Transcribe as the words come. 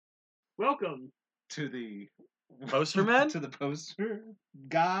Welcome. To the Poster man? to the poster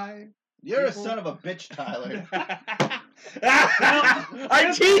guy. You're People? a son of a bitch, Tyler.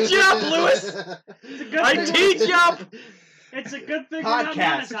 I teach you up, Lewis! I teach you up! It's a good thing we're not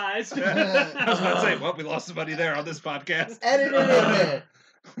Podcast. monetized. I was about to say, well, we lost some money there on this podcast. Edit it in there.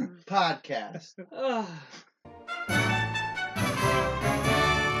 Podcast.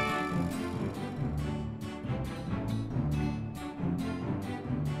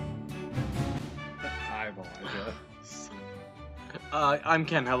 I'm Elijah. I'm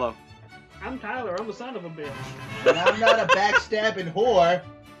Ken, hello. I'm Tyler. I'm the son of a bitch. And I'm not a backstabbing whore,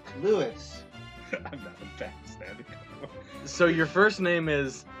 Lewis. I'm not a backstabbing. So your first name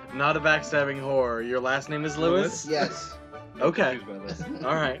is not a backstabbing whore, your last name is Lewis? Yes. Okay. Confused by this.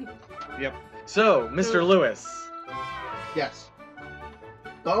 Alright. Yep. So, Mr. Lewis. Yes.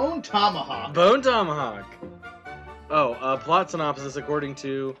 Bone Tomahawk. Bone Tomahawk. Oh, plot synopsis according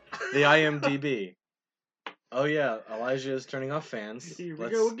to the IMDb. Oh yeah, Elijah is turning off fans. Here we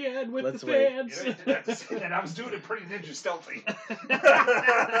go again with let's the wait. fans. And I was doing it pretty ninja stealthy.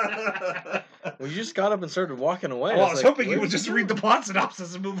 Well, you just got up and started walking away. Well, I was like, hoping you where would did just read the plot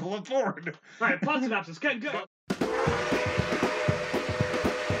synopsis and move on forward. All right, plot synopsis. Ken, go.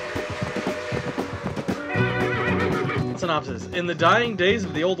 Synopsis. In the dying days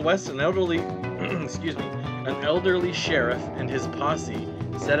of the Old West, an elderly sheriff and his posse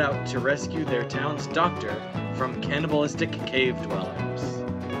set out to rescue their town's doctor from cannibalistic cave dwellers.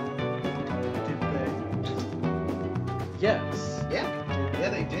 Did Yes. they? Yeah,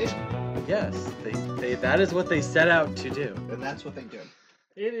 they did. Yes. They that is what they set out to do. And that's what they do.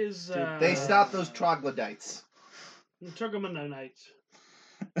 It is. They stopped those troglodytes. Troglodytes.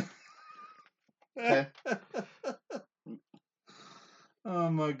 Okay. Oh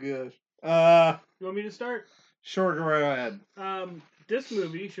my gosh. You want me to start? Sure, go right ahead. This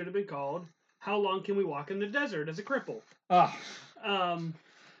movie should have been called "How Long Can We Walk in the Desert as a Cripple?" Oh,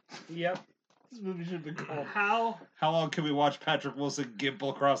 Yep. this movie should have been called How? How Long Can We Watch Patrick Wilson Gimp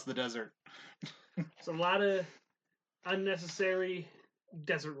Across the Desert? It's a lot of unnecessary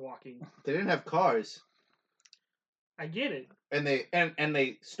desert walking. They didn't have cars. I get it. And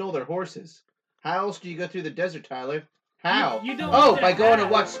they stole their horses. How else do you go through the desert, Tyler? How? You don't Oh, need by that going to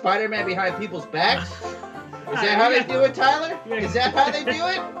how. watch Spider-Man behind people's backs? Is that how they do it, Tyler? Is that how they do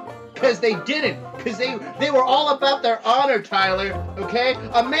it? Because they didn't. Because they were all about their honor, Tyler. Okay?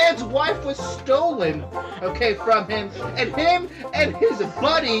 A man's wife was stolen, okay, from him. And his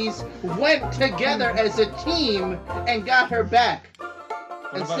buddies went together as a team and got her back.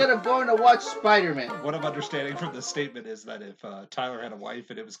 Instead of going to watch Spider-Man. What I'm understanding from this statement is that if Tyler had a wife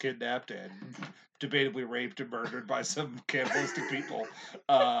and it was kidnapped and debatably raped and murdered by some cannibalistic people,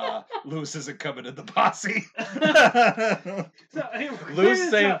 Lewis isn't coming in the posse. So, hey, Lou's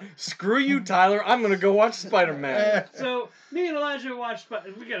saying, "Screw you, Tyler. I'm gonna go watch Spider-Man." So, me and Elijah watched.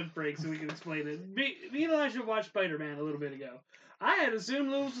 We got a break so we can explain it. Me and Elijah watched Spider-Man a little bit ago. I had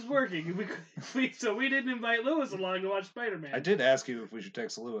assumed Lewis was working, and so we didn't invite Lewis along to watch Spider-Man. I did ask you if we should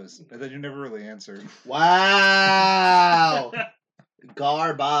text Lewis, and then you never really answered. Wow.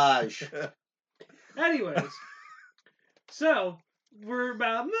 Garbage. Anyways, so we're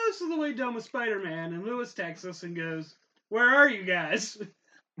about most of the way done with Spider-Man, and Lewis texts us and goes, "Where are you guys?"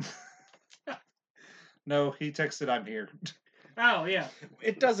 No, he texted, "I'm here." Oh yeah.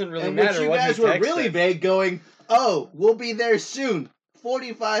 It doesn't really And which matter you what guys he were texted. really big going, oh, we'll be there soon.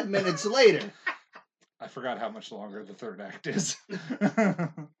 45 minutes later. I forgot how much longer the third act is.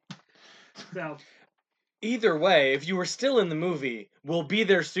 So Either way, if you were still in the movie, "we'll be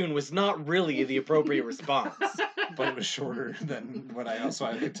there soon" was not really the appropriate response. But it was shorter than what I also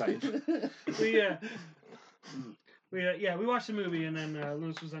had to type. we watched the movie, and then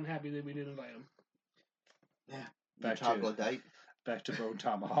Lewis was unhappy that we didn't invite him. Yeah. Back to- Troglodyte. Back to Bone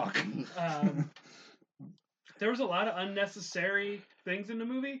Tomahawk. There was a lot of unnecessary things in the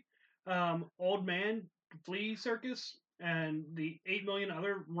movie. Old man, flea circus, and the 8 million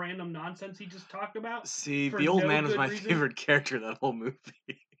other random nonsense he just talked about. See, For the old no man was good my reason? favorite character of that whole movie.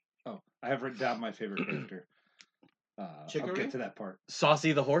 Oh, I have written down my favorite character. I'll Chicory? get to that part.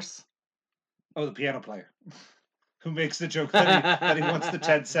 Saucy the horse? Oh, the piano player. Who makes the joke that he wants the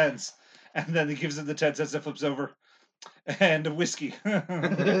 10 cents. And then he gives him the 10 cents and flips over. And a whiskey.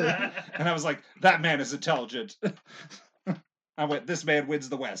 And I was like, that man is intelligent. I went, this man wins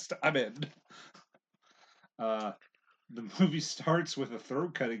the West. I'm in. The movie starts with a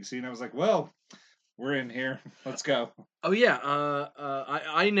throat cutting scene. I was like, well, we're in here. Let's go. Oh yeah,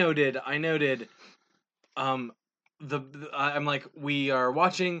 I noted I'm like, we are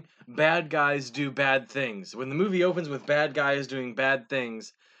watching bad guys do bad things. When the movie opens with bad guys doing bad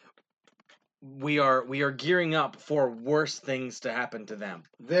things, we are gearing up for worse things to happen to them.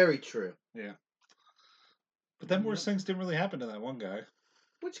 Very true. Yeah. But then worse things didn't really happen to that one guy.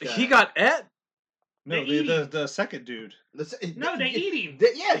 Which guy? He got et. No, They eat him. the second dude. No, they eat him.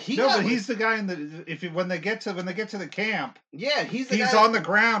 Yeah, he No, got, but he's the guy in the when they get to the camp, yeah, he's the he's guy on the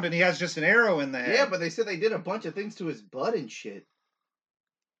ground and he has just an arrow in the head. Yeah, but they said they did a bunch of things to his butt and shit.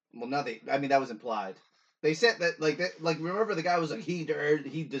 Well, I mean, that was implied. They said that, remember the guy was like, he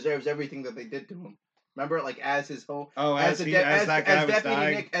deserves everything that they did to him. Remember, like, as his whole... Oh, as that guy was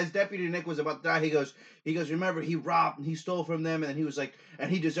dying? As Deputy Nick was about to die, he goes, remember, he robbed and he stole from them, and then he was like,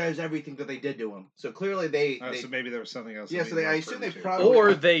 and he deserves everything that they did to him. So clearly they so maybe there was something else. Yeah, so I assume they probably...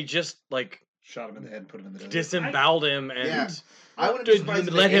 Or they just, like... shot him in the head and put him in the desert. Disemboweled him and... Yeah. I wouldn't be surprised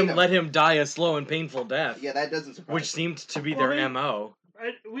if let him die a slow and painful death. Yeah, that doesn't surprise Which me. seemed to be their MO.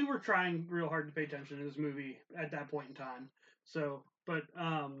 We were trying real hard to pay attention to this movie at that point in time. So, but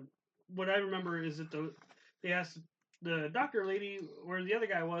what I remember is that they asked the doctor lady where the other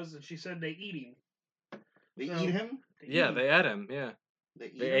guy was, and she said they eat him. They eat him? Yeah, they ate him. Yeah,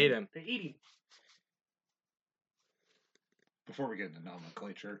 They ate him. They eat him. Before we get into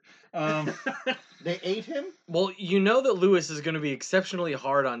nomenclature, They ate him? Well, you know that Lewis is going to be exceptionally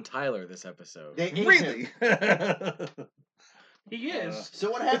hard on Tyler this episode. They ate him. really. He is. So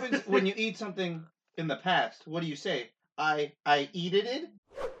what happens when you eat something in the past? What do you say? I eated it?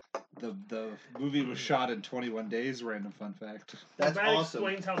 The movie was shot in 21 days. Random fun fact. That's that awesome.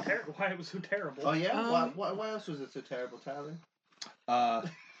 explains why it was so terrible. Oh yeah? Why else was it so terrible, Tyler?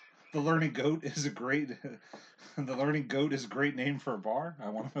 The Learning Goat is a great. The Learning Goat is a great name for a bar. I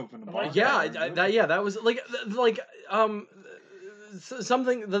want to open a bar. That was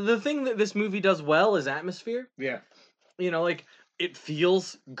something. The thing that this movie does well is atmosphere. Yeah. You know, like it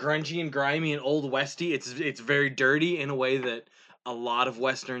feels grungy and grimy and old westy. It's very dirty in a way that a lot of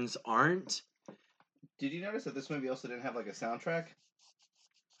westerns aren't. Did you notice that this movie also didn't have like a soundtrack?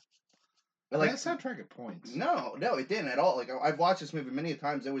 Like a soundtrack at points. No, it didn't at all. Like I've watched this movie many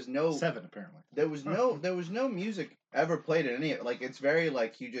times. There was no 7 apparently. There was no music ever played in any of it. Like it's very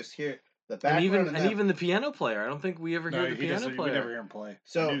like you just hear the background and even the piano player. I don't think we ever hear the piano player. We never hear him play.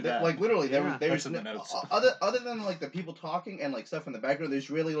 So like literally there was in the notes. other than like the people talking and like stuff in the background. There's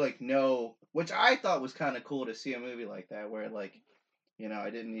really like no, which I thought was kind of cool to see a movie like that where like, you know,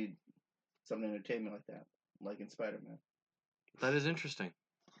 I didn't need some entertainment like that, like in Spider-Man. That is interesting.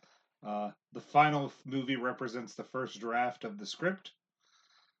 The final movie represents the first draft of the script.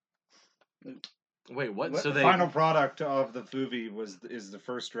 Wait, what? What? So The final product of the movie is the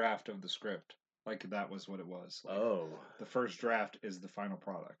first draft of the script. Like that was what it was. Like, the first draft is the final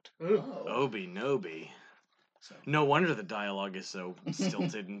product. Oh. Obi Nobi. So, no wonder the dialogue is so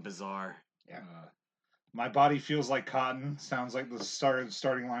stilted and bizarre. Yeah. My body feels like cotton. Sounds like the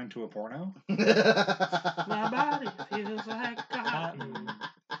starting line to a porno. My body feels like cotton.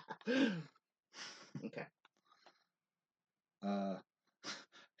 Okay.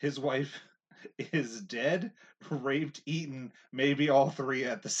 His wife is dead, raped, eaten, maybe all three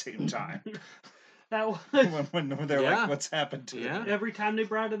at the same time. That was when they're like, "What's happened to him?" Every time they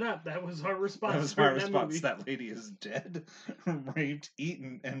brought it up, that was our response. That was my response. That lady is dead, raped,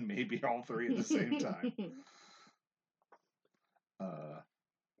 eaten, and maybe all three at the same time.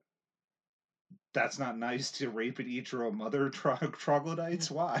 That's not nice to rape and eat your own mother, troglodytes.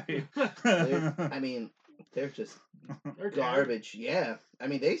 Why? I mean, they're just garbage. Yeah. I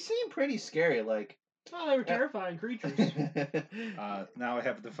mean, they seem pretty scary. Like, oh, they were terrifying creatures. Now I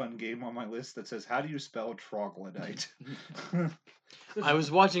have the fun game on my list that says, "How do you spell troglodyte?" I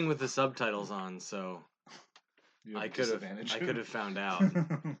was watching with the subtitles on, so I could have found out.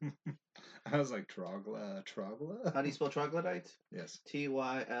 I was like, trogla. How do you spell troglodytes? Yes.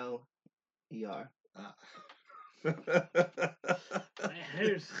 Tyler.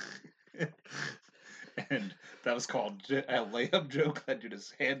 And that was called a layup joke that you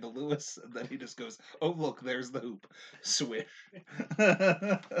just hand to Lewis, and then he just goes, "Oh look, there's the hoop, swish."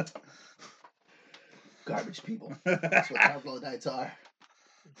 Garbage people. That's what troglodytes are.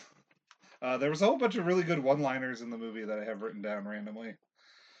 There was a whole bunch of really good one-liners in the movie that I have written down randomly.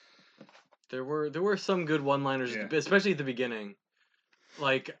 There were some good one-liners, especially at the beginning.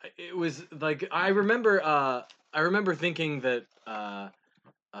 Like it was like I remember thinking that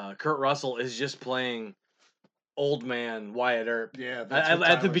Kurt Russell is just playing old man Wyatt Earp. Yeah,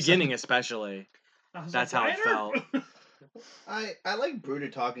 at the beginning especially. That's how it felt. I like Bruder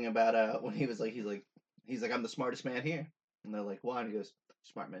talking about when he was like he's like I'm the smartest man here, and they're like why? And he goes,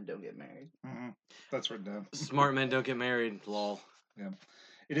 smart men don't get married. Mm-hmm. That's written down. Smart men don't get married. Lol. Yeah.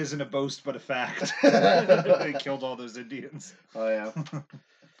 It isn't a boast, but a fact. They killed all those Indians. Oh, yeah.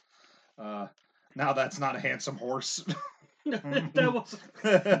 Now that's not a handsome horse.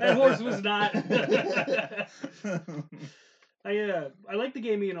 that horse was not. I like the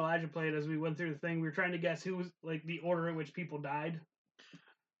game me and Elijah played as we went through the thing. We were trying to guess who was like the order in which people died,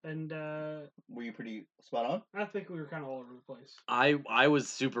 and were you pretty spot on? I think we were kind of all over the place. I was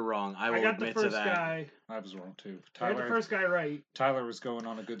super wrong. I will got the admit to first that. guy. I was wrong too. I got the first guy right. Tyler was going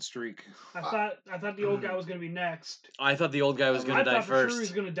on a good streak. I thought the old guy was going to be next. I thought the old guy was going to die I thought for first. sure he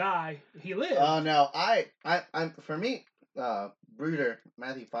was going to die. He lived. Oh no, I'm for me, Bruder,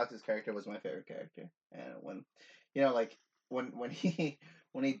 Matthew Fox's character was my favorite character, and when, like when he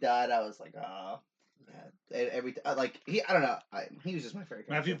died, I was like, oh. Yeah, I don't know. He was just my favorite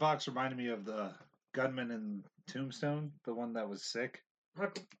character. Matthew Fox reminded me of the gunman in Tombstone, the one that was sick.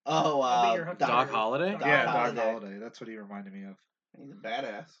 Doc Holliday? Doc Holliday. That's what he reminded me of. He's a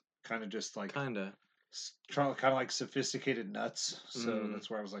badass. Kind of just like kind of like sophisticated nuts. So that's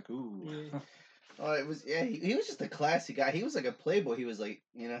where I was like, ooh. Yeah. Oh, it was he was just a classy guy. He was like a playboy. He was like,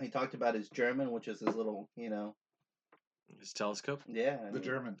 he talked about his German, which is his little, his telescope. Yeah,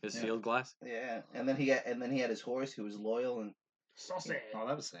 German. His field glass. Yeah, and then he had his horse who was loyal and. So sad. Oh,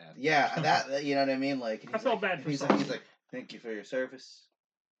 that was sad. Yeah, that you know what I mean. Like I felt bad for. He's like, thank you for your service.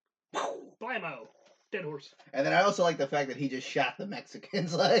 Blammo, dead horse. And then I also like the fact that he just shot the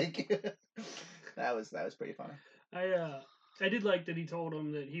Mexicans. Like that was pretty funny. I did like that he told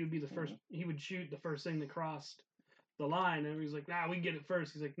him that he would be the first. He would shoot the first thing that crossed the line, and he's like, "Nah, we can get it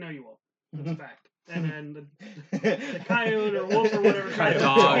first." He's like, "No, you won't. That's a fact." And then the coyote or wolf or whatever tried to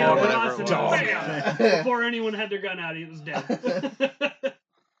dog, get across dog. before anyone had their gun out, he was dead.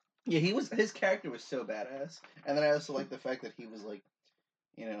 Yeah, his character was so badass, and then I also like the fact that he was like,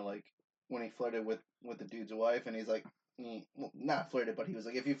 like when he flirted with the dude's wife, and he's like, well, not flirted, but he was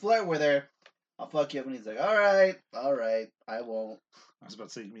like, if you flirt with her, I'll fuck you up, and he's like, all right, I won't. I was about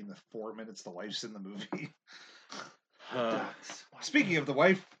to say, you mean the 4 minutes the wife's in the movie? Ducks. Speaking of the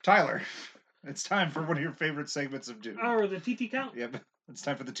wife, Tyler, it's time for one of your favorite segments of Doom. Oh, the TT count? Yep, it's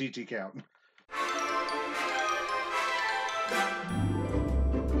time for the TT count.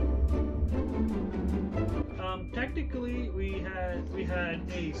 Technically, we had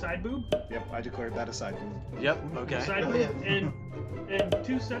a side boob. Yep, I declared that a side boob. Yep. Okay. Side boob and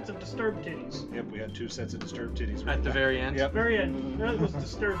 2 sets of disturbed titties. Yep, we had 2 sets of disturbed titties. At the very end. Yep. Very end. That was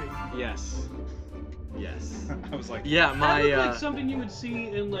disturbing. Yes. Yes. I was like, yeah, That looked like something you would see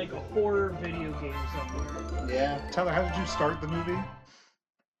in like a horror video game somewhere. Yeah. Tyler, how did you start the movie?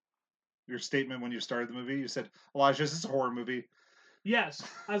 Your statement when you started the movie, you said, Elijah, this is a horror movie. Yes,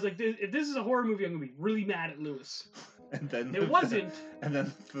 I was like, if this is a horror movie, I'm gonna be really mad at Lewis. And then It wasn't. And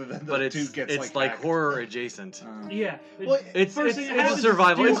then the but dude gets it's like hacked. horror adjacent. Yeah. Well, It's first thing a that happens is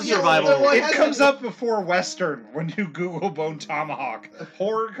survival. dude- It's a Yeah, survival. well, It comes up before Western when you Google Bone Tomahawk.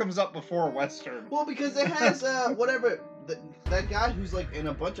 Horror comes up before Western. Well, because it has that guy who's like in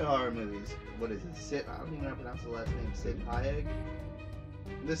a bunch of horror movies. What is it? Sid? I don't even know how to pronounce the last name. Sid Haig.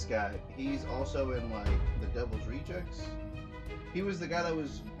 This guy, he's also in like The Devil's Rejects. He was the guy that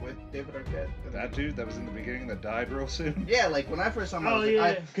was with David Arquette. That dude that was in the beginning that died real soon. Yeah, like when I first saw him, I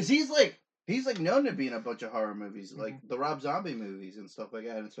was because he's like known to be in a bunch of horror movies, like the Rob Zombie movies and stuff like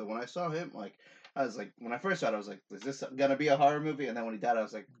that. And so when I saw him, like I was like, when I first saw it, I was like, is this gonna be a horror movie? And then when he died, I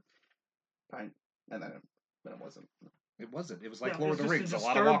was like, fine. And then it wasn't. It wasn't. It was like No, Lord of the it's Rings, just a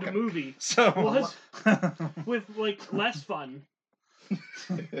lot of disturbed walking. movie. So Was with like less fun.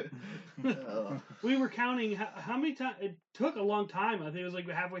 We were counting how many times. It took a long time. I think it was like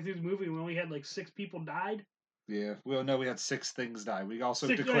halfway through the movie we only had like 6 people died. yeah, well, no, we had 6 things die. We also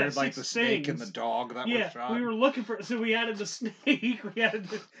 6 declared like 6 the snake and things. the dog that were Yeah, shot. we were looking for. So we added the snake. We added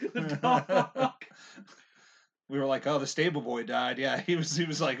the dog. We were like, oh, the stable boy died. Yeah, he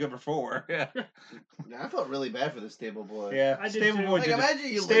was like number 4. Yeah, I felt really bad for the stable boy. yeah. I did Stable too. boy. Like, did imagine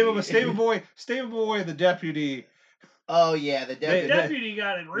you stable boy, and the deputy. Oh yeah, the The deputy. deputy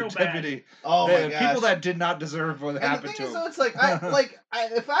got it real the bad. deputy. Oh my gosh. People that did not deserve what And the happened thing to is, him. though, it's like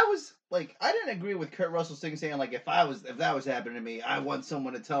if I was like, I didn't agree with Kurt Russell's thing saying like if that was happening to me, I want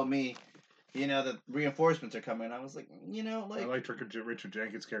someone to tell me, that reinforcements are coming. I was like, I liked Richard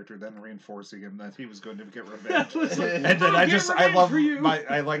Jenkins' character then reinforcing him that he was going to get revenge. Like, And then "I'll I get I revenge love for you."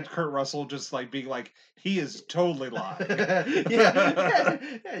 I liked Kurt Russell just like being like he is totally lying. yeah,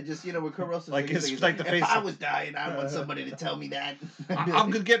 just when Kurt Russell's Like, he's it's like the if face I of- was dying, I want somebody to tell me that.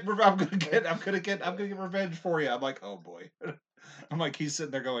 I'm gonna get revenge for you. I'm like, oh boy. I'm like, he's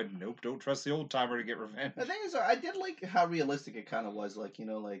sitting there going, nope, don't trust the old timer to get revenge. The thing is, I did like how realistic it kind of was. Like,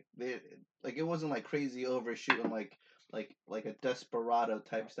 it wasn't like crazy overshooting, like a Desperado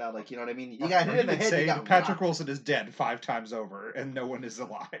type style. Like, you know what I mean? You got hit in the head. Say You got Patrick rocked. Wilson is dead 5 times over, and no one is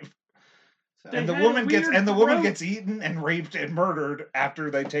alive. So. They And the had a woman weird woman throat. gets eaten and raped and murdered after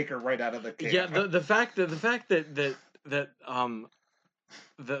they take her right out of the cave. Yeah, the fact that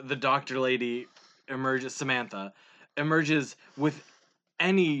the doctor lady emerges, Samantha emerges with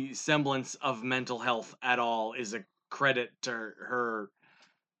any semblance of mental health at all is a credit to her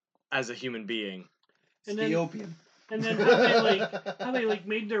as a human being. And It's the then- opium. And then how they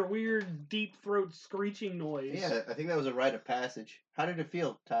made their weird deep throat screeching noise. Yeah, I think that was a rite of passage. How did it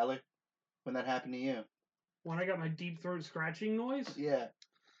feel, Tyler, when that happened to you? When I got my deep throat scratching noise. Yeah.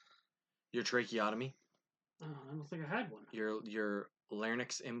 Your tracheotomy, Oh, I don't think I had one. your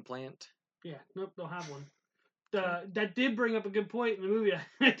larynx implant. Yeah, nope, don't have one. That did bring up a good point in the movie.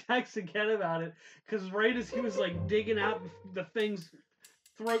 I texted Ken about it because right as he was like digging out the thing's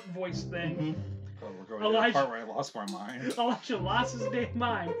throat voice thing, Mhm. Oh, we're going to the Elijah- part where I lost my mind. Elijah lost his damn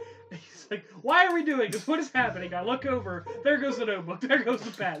mind. He's like, "Why are we doing this? What is happening?" I look over. There goes the notebook. There goes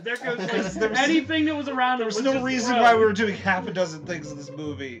the pen. There goes There's- anything that was around. There him was was no just reason thrown. why we were doing half a dozen things in this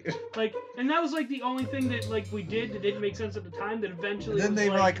movie. Like, and that was like the only thing that like we did that didn't make sense at the time. That eventually. And then was they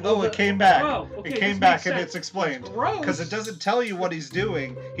were like, well, "Oh, it came back. Oh, okay, It this came makes back, and sense. it's explained." Gross. Because it doesn't tell you what he's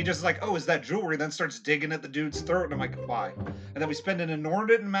doing. He just is like, "Oh, is that jewelry?" And then starts digging at the dude's throat. And I'm like, "Why?" And then we spend an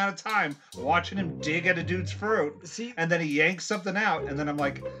inordinate amount of time watching him dig at a dude's throat. See, And then he yanks something out. And then I'm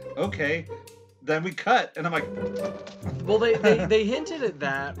like, "Okay." Then we cut, and I'm like, well, they hinted at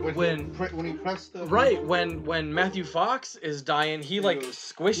that when he pressed the right when Matthew Fox is dying, he like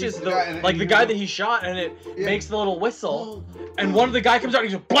squishes the the guy, and like you the hear guy the- that he shot, and it Yeah. makes the little whistle, Oh, and one of the guy comes out, and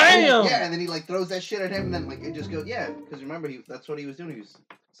he's like, BAM! Yeah, and then he like throws that shit at him, and then like it just goes. Yeah, because remember that's what he was doing.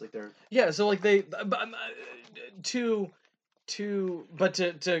 It's like they're Yeah, so like they to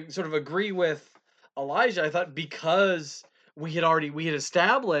sort of agree with Elijah, I thought because we had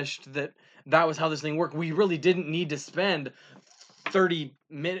established that was how this thing worked, we really didn't need to spend 30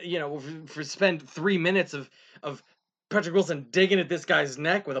 minutes, for spend 3 minutes of Patrick Wilson digging at this guy's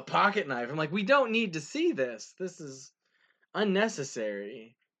neck with a pocket knife. I'm like, we don't need to see this. This is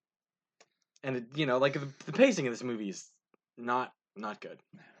unnecessary. And the pacing of this movie is not good.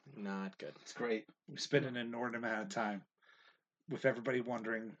 Not good. it's great. we spent an inordinate amount of time with everybody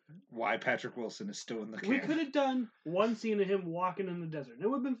wondering why Patrick Wilson is still in the We can. could have done one scene of him walking in the desert. It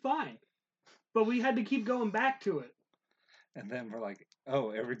would have been fine. But we had to keep going back to it. And then we're like,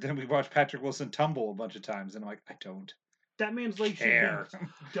 oh, then we watch Patrick Wilson tumble a bunch of times, and I'm like, I don't That man's leg should care. be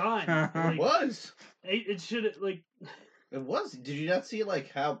done. It Like, was. it should like It was. Did you not see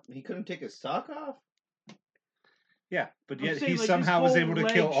like how he couldn't take his sock off? Yeah, but I'm yet saying, he like, somehow his was whole able to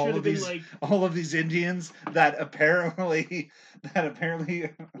leg kill should have been, like, all of these Indians that apparently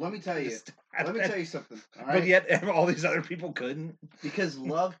Let me tell you. just- Let me tell you something. All But right. yet all these other people couldn't. Because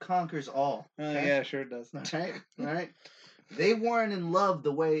love conquers all. Okay? Yeah, sure it does. All right. All right. They weren't in love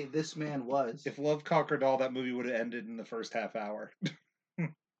the way this man was. If love conquered all, that movie would have ended in the first half hour.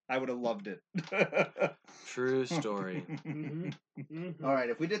 I would have loved it. True story. mhm, mhm. All right.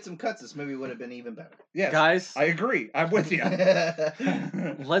 If we did some cuts, this movie would have been even better. Yes, Guys, I agree. I'm with you.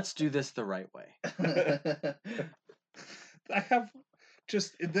 let's do this the right way. I have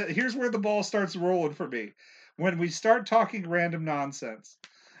here's where the ball starts rolling for me. When we start talking random nonsense,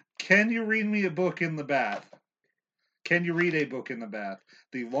 can you read me a book in the bath? Can you read a book in the bath?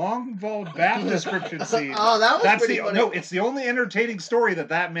 The long involved bath description scene. Oh, that was That's pretty funny. no. It's the only entertaining story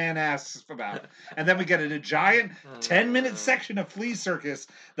that man asks about, and then we get a giant 10-minute section of Flea Circus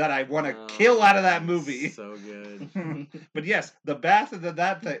that I want to kill out of that movie. So good. But yes, the bath and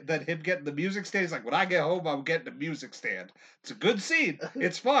that him getting the music stand. He's like, when I get home, I'm getting the music stand. It's a good scene.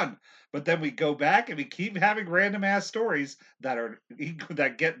 It's fun. But then we go back and we keep having random ass stories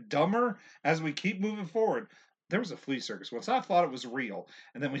that get dumber as we keep moving forward. There was a flea circus once. I thought it was real,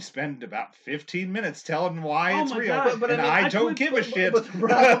 and then we spend about 15 minutes telling why Oh it's my real, God. But I and mean, I I don't could- give a shit. But the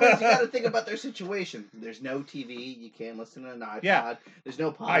problem is you got to think about their situation. There's no TV. You can't listen to an iPod. Yeah. There's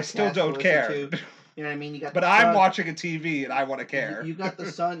no podcast. I still to don't listen care. to. You know what I mean? You got. But the I'm sun. watching a TV and I want to care. You got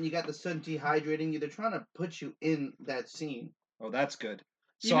the sun. You got the sun dehydrating you. They're trying to put you in that scene. Oh, that's good.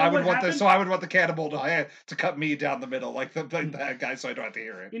 You So know I would what want happened? so I would want the cannibal to cut me down the middle like that guy, so I don't have to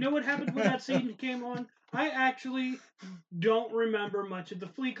hear it. You know what happened when that scene came on? I actually don't remember much of the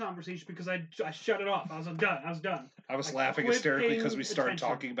flea conversation because I shut it off. I was done. I was I laughing quit hysterically because paying we started attention.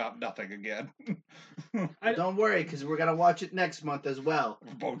 talking about nothing again. I- Don't worry, because we're gonna watch it next month as well.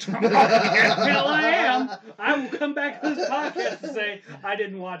 Hell, I am. I will come back to this podcast and say I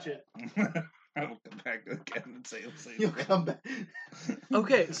didn't watch it. I will come back again and say the same You'll thing. come back.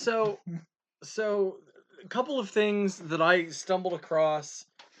 Okay, so a couple of things that I stumbled across,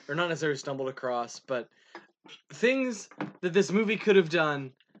 or not necessarily stumbled across, but things that this movie could have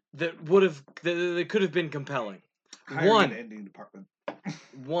done that could have been compelling. Hiring an ending department.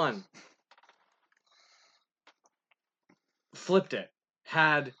 One. Flipped it.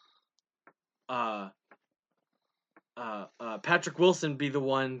 Had Patrick Wilson be the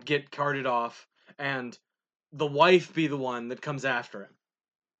one get carted off, and the wife be the one that comes after him.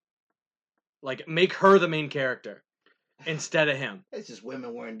 Like, make her the main character instead of him. It's just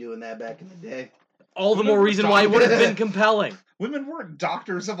women weren't doing that back in the day. All the more reason why it would have been compelling. Women weren't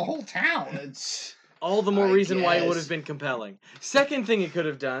doctors of a whole town. All the more reason why it would have been compelling. Second thing it could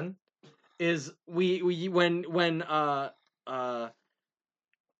have done is you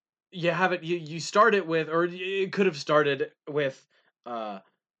have it. You start it with, or it could have started with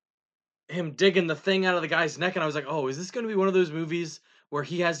him digging the thing out of the guy's neck, and I was like, oh, is this going to be one of those movies where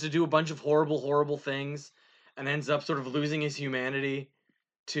he has to do a bunch of horrible things and ends up sort of losing his humanity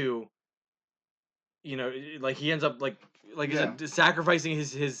to, like he ends up like sacrificing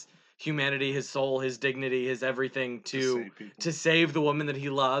his humanity, his soul, his dignity, his everything to save the woman that he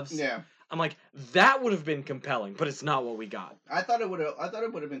loves. Yeah. I'm like, that would have been compelling, but it's not what we got. I thought it would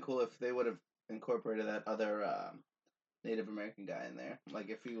have been cool if they would have incorporated that other Native American guy in there. Like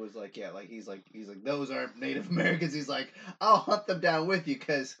if he was like, he's like those aren't Native Americans. He's like, I'll hunt them down with you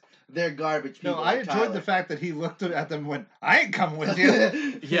because they're garbage people. No, I enjoyed the fact that he looked at them and went, I ain't coming with you.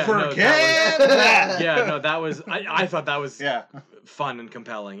 That was I thought that was fun and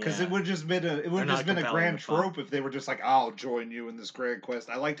compelling. Because it would have just been a grand trope if they were just like, I'll join you in this grand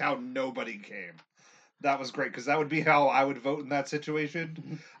quest. I liked how nobody came. That was great because that would be how I would vote in that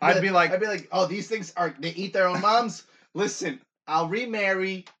situation. I'd be like, oh, these things they eat their own moms. Listen, I'll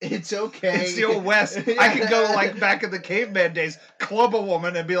remarry. It's okay. It's the old West. I could go like back in the caveman days, club a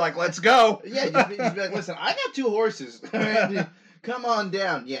woman and be like, let's go. Yeah, just be like, listen, I got 2 horses. Come on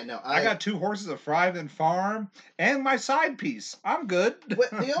down. Yeah, no. I got 2 horses, a Fryden farm, and my side piece. I'm good.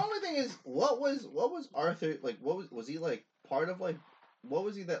 But the only thing is, what was Arthur like? What was he like part of like? What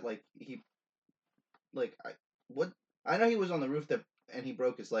was he that like he like? I know he was on the roof and he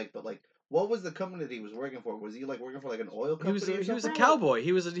broke his leg, but like. What was the company that he was working for? Was he like working for like an oil company? He was a cowboy.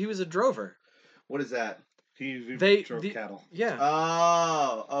 He was a drover. What is that? He drove cattle. Yeah.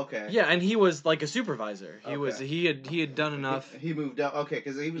 Oh, okay. Yeah, and he was like a supervisor. He had done enough. He moved up. Okay,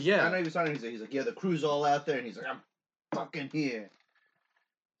 because he was. Yeah. I know he was talking. He's like, yeah, the crew's all out there, and he's like, I'm fucking here.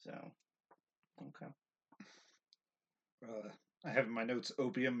 So, okay. I have in my notes,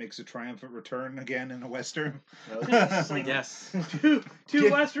 opium makes a triumphant return again in a Western. Like, yes.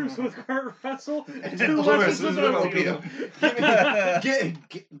 Two Westerns with Kurt Russell and 2 Westerns with opium.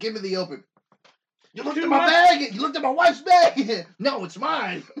 Give me the opium. You looked at my bag. You looked at my wife's bag. No, it's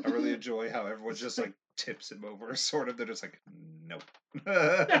mine. I really enjoy how everyone's just like tips him over, sort of. They're just like, nope.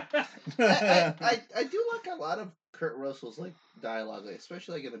 I do like a lot of Kurt Russell's like dialogue,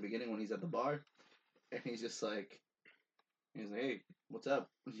 especially like in the beginning when he's at the bar, and he's just like. He's like, hey, what's up?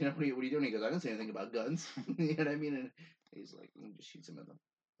 You know, what are you doing? He goes, I didn't say anything about guns. You know what I mean? And he's like, just shoots him in the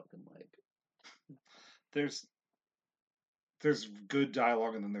fucking leg. There's good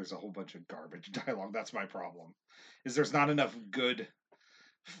dialogue, and then there's a whole bunch of garbage dialogue. That's my problem. Is there's not enough good,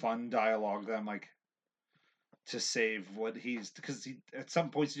 fun dialogue that I'm like, to save what because he at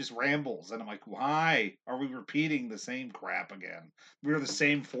some points he just rambles, and I'm like, why are we repeating the same crap again? We're the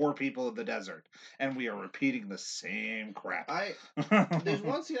same 4 people in the desert, and we are repeating the same crap. There's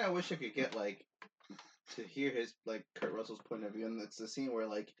one scene I wish I could get like to hear his like Kurt Russell's point of view, and it's the scene where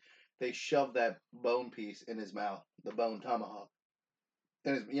like they shove that bone piece in his mouth, the bone tomahawk,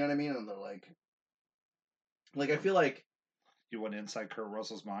 and you know what I mean, and they're like I feel like. You went inside Kurt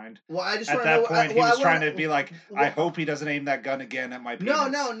Russell's mind. Well, I just at that point he was trying to be like, I hope he doesn't aim that gun again at my penis. No.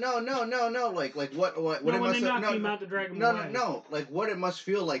 Like what it must him out to drag him away. No. Like what it must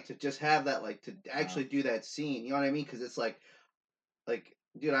feel like to just have that, like to actually do that scene. You know what I mean? Because it's like,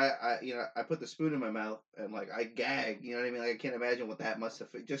 dude, I put the spoon in my mouth and like I gag. You know what I mean? Like I can't imagine what that must have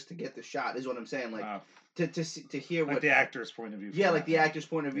just to get the shot. Is what I'm saying. Like to hear like what the actor's point of view. Yeah, like the actor's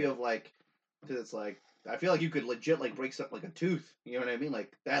point of view of like, because it's like. I feel like you could legit like break something like a tooth. You know what I mean?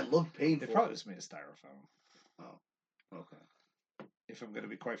 Like that looked painful. They probably just made a styrofoam. Oh, okay. If I'm going to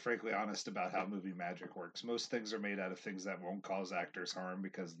be quite frankly honest about how movie magic works, most things are made out of things that won't cause actors harm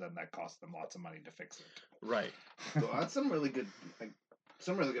because then that costs them lots of money to fix it. Right. So that's some really good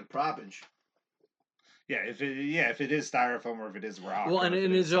propage. Yeah, if it is styrofoam or if it is rock. Well, and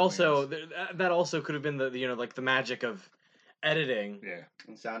it is also that also could have been the like the magic of editing. Yeah.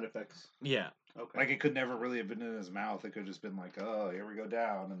 And sound effects. Yeah. Okay. Like it could never really have been in his mouth. It could have just been like, oh, here we go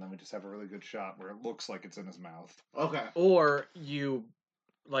down, and then we just have a really good shot where it looks like it's in his mouth. Okay. Or you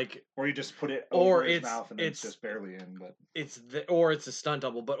like, Or you just put it Or over his it's- mouth and then it's it's- just barely in. But or it's a stunt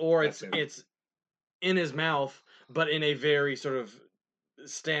double, or That's it. it's in his mouth, but in a very sort of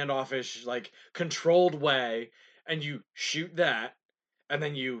standoffish, like controlled way, and you shoot that, and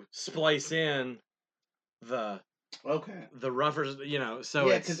then you splice in the Okay. rougher, So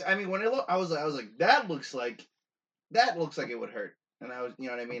Yeah, it's because I mean, when it I was like, that looks like it would hurt, and I was, you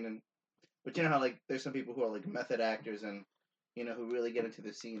know what I mean, but you know how like there's some people who are like method actors and who really get into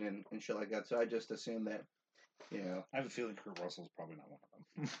the scene and shit like that. So I just assumed that, I have a feeling Kurt Russell's probably not one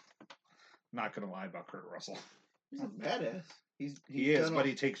of them. Not gonna lie about Kurt Russell. he's a badass. He is, but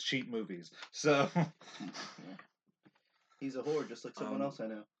he takes cheap movies. So he's a whore, just like someone else I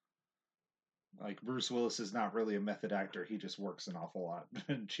know. like Bruce Willis is not really a method actor. He just works an awful lot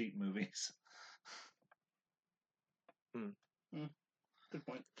in cheap movies. Good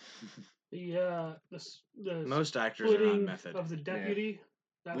point. The most actors are not splitting method. of the deputy.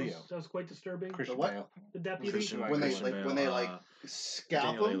 That Leo. was quite disturbing. Christian what? Bale. The deputy. Christian When they Bale, scalp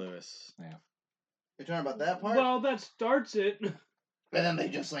Daniel him. Day-Lewis. You're talking about that part, Well, that starts it. and then they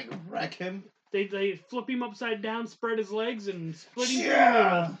just like wreck him. They flip him upside down, spread his legs, and split him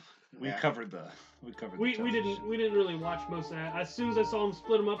Yeah. through the We Yeah. covered the. We middle. We didn't really watch most of that. As soon as I saw him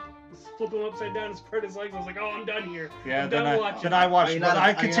flip him upside down, and spread his legs, I was like, oh, I'm done here. Yeah, I'm then done I watching. then I watched. Are you But not a- I are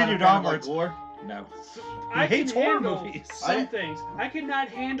you not a continued fan of, like, onwards. gore? No. I He hates can horror handle movies. some things. I could not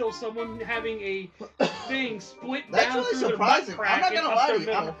handle someone having a thing split That's down really through surprising. the butt crack I'm not and gonna up lie their to you.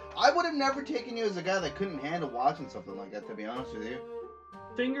 middle. I would have never taken you as a guy that couldn't handle watching something like that. To be honest with you.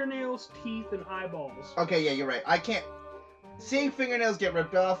 Fingernails, teeth, and eyeballs. Okay, yeah, you're right. I can't. Seeing fingernails get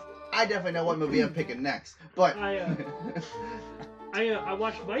ripped off, I definitely know what movie I'm picking next. But I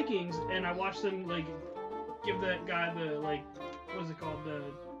watched Vikings, and I watched them like give that guy the what was it called, the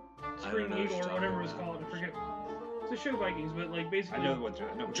Scream know what Eagle you're or whatever it was talking called. I forget. It's a show Vikings, but like basically. I know what.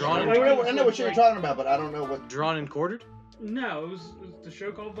 Drawn I know what you're talking about, but I don't know what. Drawn and quartered. No, it was the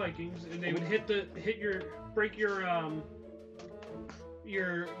show called Vikings, and they would break your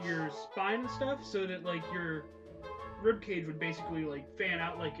spine and stuff, so that like your rib cage would basically like fan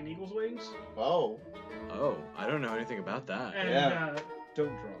out like an eagle's wings. Oh. Oh, I don't know anything about that. And, Yeah. Don't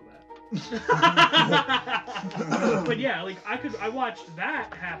draw but yeah, like I watched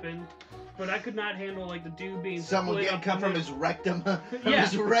that happen, but I could not handle like the dude being Someone split getting up come in from the- his rectum. From Yeah,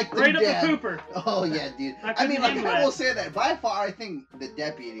 his rectum right up down. the pooper. Oh yeah, dude. I I mean, couldn't like handle I will that. say that by far, I think the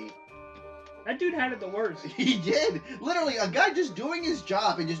deputy. That dude had it the worst. He did. Literally, a guy just doing his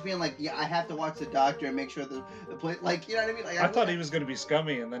job and just being like, yeah, I have to watch the doctor and make sure the place, like, you know what I mean? Like, I thought he was going to be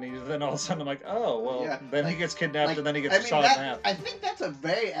scummy, and then all of a sudden I'm like, oh well. Yeah, Then he like- gets kidnapped, like, and then he gets I mean, shot in half. I think that's a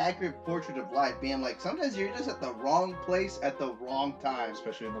very accurate portrait of life, being like, sometimes you're just at the wrong place at the wrong time.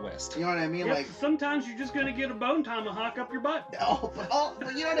 Especially in the West. You know what I mean? Yep, Like, sometimes you're just gonna get a bone tomahawk up your butt.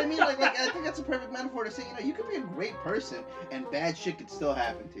 but you know what I mean? Like, I think that's a perfect metaphor to say, you could be a great person and bad shit could still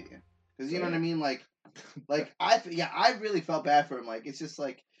happen to you. Because you know what I mean? Like I really felt bad for him. Like, it's just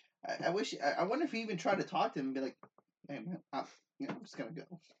like, I wish, I wonder if he even tried to talk to him and be like, hey man, I'm just gonna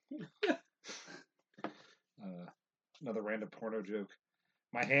go. Another random porno joke.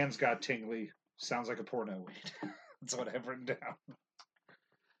 My hands got tingly. Sounds like a porno. That's what I've written down.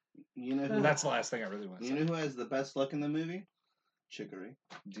 You know And who? that's the last thing I really want to You say. know who has the best luck in the movie? Chicory.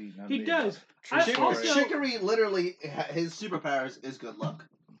 Indeed, none He of the does. above. I True also- story. Chicory literally, his superpowers is good luck.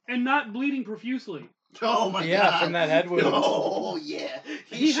 And not bleeding profusely. Oh my god. Yeah, from that head wound. Oh yeah.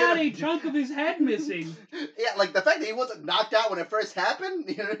 He had a should've- chunk of his head missing. Yeah, like the fact that he wasn't knocked out when it first happened.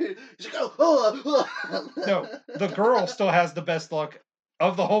 You know, just go. Oh. No, the girl still has the best luck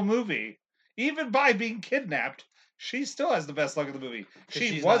of the whole movie. Even by being kidnapped, she still has the best luck of the movie. 'Cause She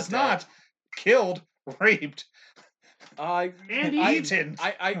she's was not not killed, raped, And eaten.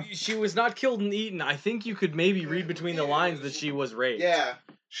 She was not killed and eaten. I think you could maybe read between the lines that she was raped. Yeah,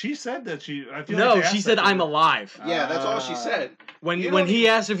 She said that she. I feel No, like they she asked said, that "I'm to her. alive." yeah, that's all she said. When You when don't he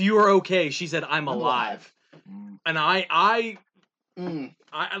even- asked if you were okay, she said, "I'm alive." Mm. And I Mm.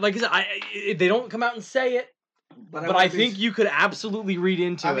 like I said, they don't come out and say it, but I think you could absolutely read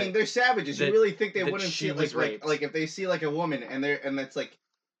into I it. mean, they're savages. You that- really think they that wouldn't she see was like raped. like if they see like a woman and it's like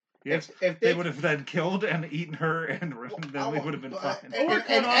Yes, if they would have then killed and eaten her, and then we would have been fine. Or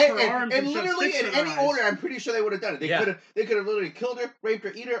cut off her arms and and shove literally sticks in in her any eyes. order, I'm pretty sure they would have done it. They Yeah. could have literally killed her, raped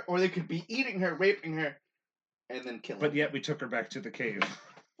her, eat her, or they could be eating her, raping her, and then killing her. But yet we took her back to the cave.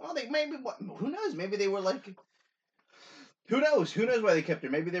 Well, they maybe who knows? Maybe they were like, who knows? Who knows why they kept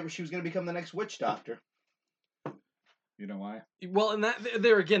her? Maybe she was going to become the next witch doctor. You know why? well, and that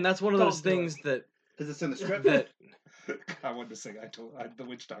there again, that's one of those Don't do things that Because it's in the script. that I wanted to sing the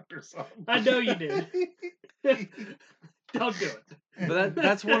witch doctor song. I know you did. Don't do it. But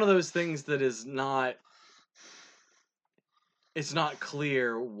that's one of those things that is not. It's not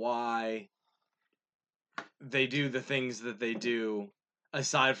clear why they do the things that they do,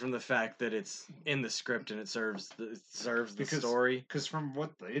 aside from the fact that it's in the script and it serves the story. Because from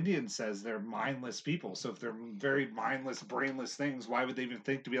what the Indian says, they're mindless people. So if they're very mindless, brainless things, why would they even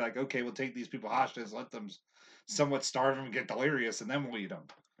think to be like, okay, we'll take these people hostage, let them somewhat starve them and get delirious, and then we'll eat them.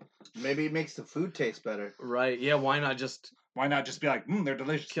 Maybe it makes the food taste better. Right? Yeah. Why not just be like, they're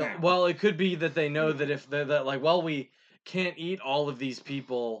delicious now. Well, it could be that they know that if they're that like, well, we can't eat all of these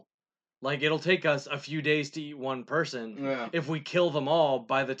people. Like, it'll take us a few days to eat one person. Yeah. If we kill them all,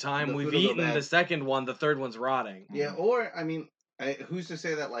 by the time The we've food will go eaten bad. the second one, the third one's rotting. Yeah, or I mean, who's to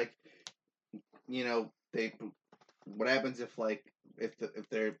say that like, what happens if like if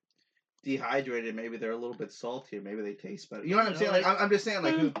they're dehydrated, maybe they're a little bit saltier, maybe they taste better. You know what I'm saying? Like I'm just saying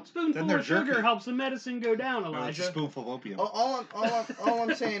like spoonful they're of sugar jerky. helps the medicine go down, Or it's a Elijah. spoonful of opium. all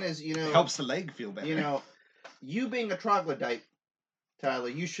I'm saying is It helps the leg feel better. You being a troglodyte, Tyler,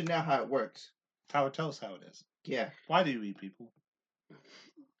 you should know how it works. Tyler, tell us how it is. Yeah. Why do you eat people?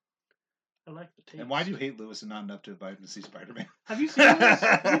 I like the taste. And why do you hate Lewis and not enough to invite him to see Spider-Man? Have you seen Lewis?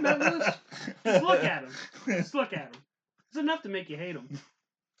 Have you met Lewis? Just look at him. Just look at him. It's enough to make you hate him.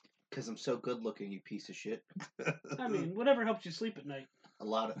 Because I'm so good looking, you piece of shit. I mean, whatever helps you sleep at night. A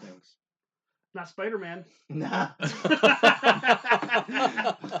lot of things. Not Spider-Man. Nah.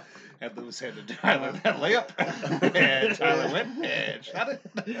 And Lewis handed Tyler that layup. And Tyler went and shot it.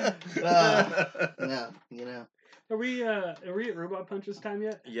 No, Are we at Robot Punches time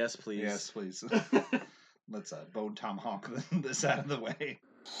yet? Yes, please. Yes, please. Let's bone Tomahawk this out of the way.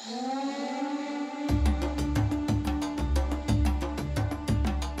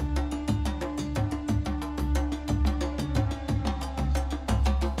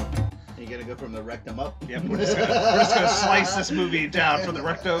 You gotta go from the rectum up? Yep, we're just gonna slice this movie down from the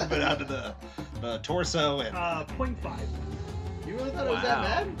rectum but out to the torso and 0.5. You really thought it was that Wow.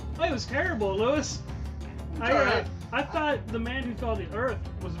 bad? Oh, it was terrible, Lewis. alright. I thought The Man Who Fell to Earth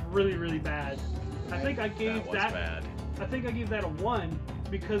was really, really bad. I think I gave That was bad. I think I gave that a 1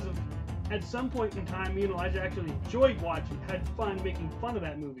 because of at some point in time me and Elijah actually enjoyed watching, had fun making fun of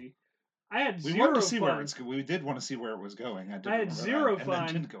that movie. I had we zero wanted to see where fun. it's we did want to see where it was going. I had remember zero that, and then fun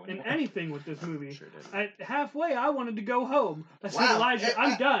didn't go in anywhere. anything with this movie. Sure did. Halfway, I wanted to go home. I said, Wow. Elijah,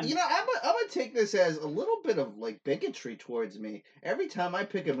 I'm done. I'm gonna take this as a little bit of like bigotry towards me. Every time I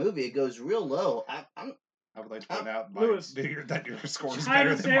pick a movie, it goes real low. I would like to point out Lewis. that your score is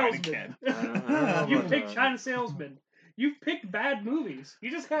China better than mine Salesman. again. You about picked that. China Salesman. You've picked bad movies.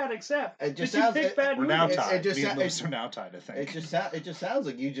 You just gotta accept It just that you sounds- picked bad We're now movies. tied. just Me and sa- Lewis are now tied, I think. it just sounds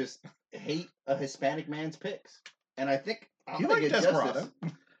like you just hate a Hispanic man's picks, and I think You think like it's Desperado. justice.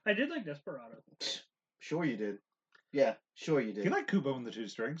 I did like Desperado. Sure you did. Yeah, sure you did. You like Kubo and the Two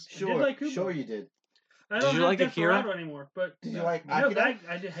Strings? Sure, like Kubo. sure you did. I Did don't you have like Akira? Desperado anymore, but Did you No. like no, Akira?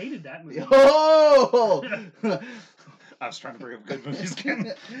 I just hated that movie. Oh! I was trying to bring up good movies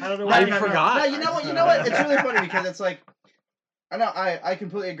again. I don't know I why. No, forgot. No, you know what? You know what? It's really funny because it's like, I know I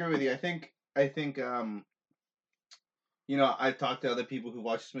completely agree with you. I think I've talked to other people who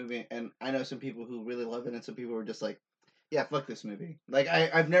watch this movie, and I know some people who really love it, and some people who are just like, yeah, fuck this movie. Like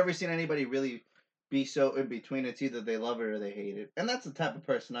I've never seen anybody really be so in between. It's either they love it or they hate it, and that's the type of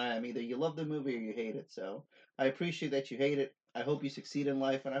person I am. Either you love the movie or you hate it. So I appreciate that you hate it. I hope you succeed in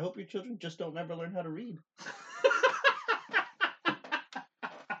life, and I hope your children just don't never learn how to read.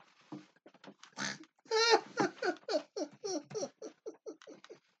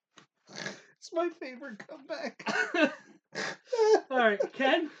 It's my favorite comeback. All right,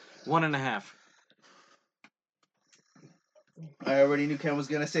 Ken. 1.5. I already knew Ken was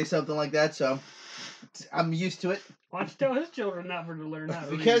gonna say something like that, so I'm used to it. Why don't you tell his children never to learn how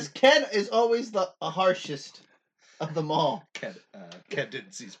to Because read? Ken is always the harshest of them all. Ken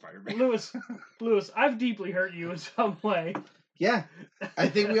didn't see Spider-Man. Lewis, I've deeply hurt you in some way. Yeah, I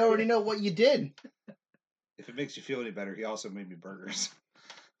think we already know what you did. If it makes you feel any better, he also made me burgers.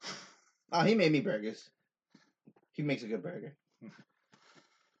 Oh, he made me burgers. He makes a good burger.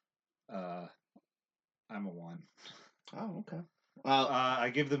 I'm a 1. Oh, okay. I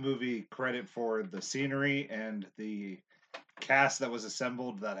give the movie credit for the scenery and the cast that was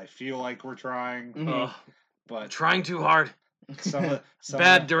assembled that I feel like we're trying, Mhm. but Trying too hard. some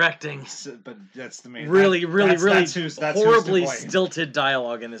Bad directing. But that's the main. Really, that's really who's to horribly blame. stilted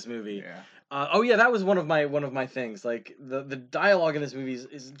dialogue in this movie. Yeah. Oh yeah, that was one of my things. Like the dialogue in this movie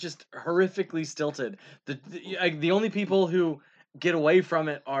is just horrifically stilted. The only people who get away from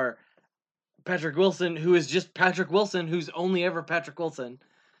it are Patrick Wilson, who is just Patrick Wilson, who's only ever Patrick Wilson,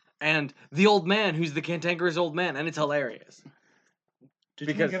 and the old man who's the cantankerous old man, and it's hilarious. Did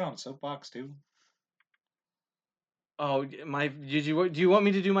Because- you get on soapbox too? Oh, do you want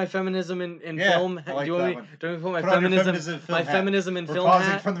me to do my feminism in Yeah, film? I like do you want that me one. do you want me to put my Put on your feminism feminism film my hat. feminism in We're film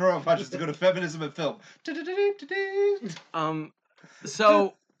pausing hat? from the robot punches to go to feminism in film.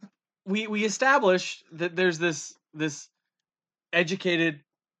 So we established that there's this educated,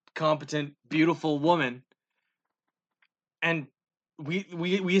 competent, beautiful woman, and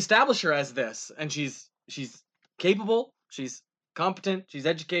we establish her as this, and she's capable, she's competent, she's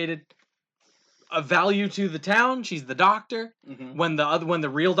educated, a value to the town. She's the doctor. Mhm. When the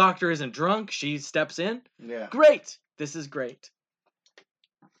real doctor isn't drunk, she steps in. Yeah. Great. This is great.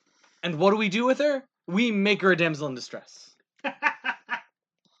 And what do we do with her? We make her a damsel in distress.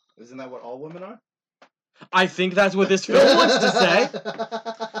 Isn't that what all women are? I think that's what this film wants to say.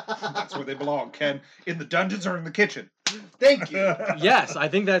 That's where they belong, Ken. In the dungeons or in the kitchen. Thank you. Yes, I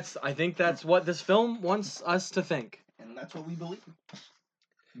think that's what this film wants us to think. And that's what we believe.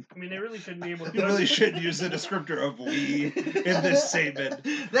 I mean, they really shouldn't be able to. You really should use the descriptor of "we" in this statement.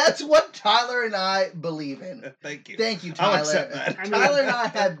 That's what Tyler and I believe in. Thank you. Thank you, Tyler. I'll accept that. I mean- Tyler and I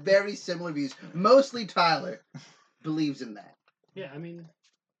have very similar views. Mostly Tyler believes in that. Yeah, I mean,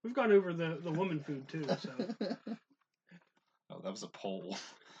 we've gone over the woman food too. So Oh, that was a poll.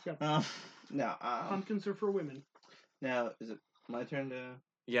 Yep. Now, pumpkins are for women. now is it my turn to?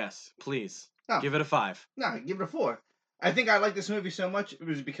 Yes, please. Oh. Give it a 5. No, give it a 4. I think I like this movie so much it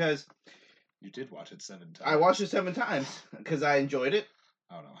was because You did watch it 7 times. I watched it 7 times because I enjoyed it.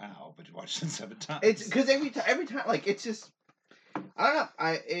 I don't know how, but you watched it 7 times. It's because every time, like it's just, I don't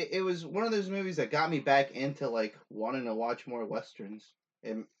know. It was one of those movies that got me back into like wanting to watch more westerns.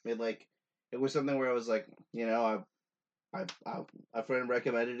 It was something where I was like, you know, a friend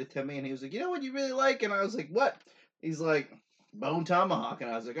recommended it to me, and he was like, you know what you really like, and I was like, what? He's like, Bone Tomahawk, and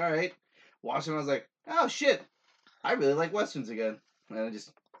I was like, all right. Watched it, and I was like, oh shit, I really like westerns again, and I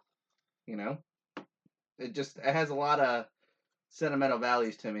just, you know, it has a lot of sentimental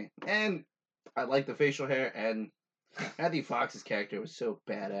values to me, and I like the facial hair, and Matthew Fox's character was so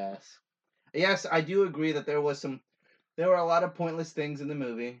badass. Yes, I do agree that there were a lot of pointless things in the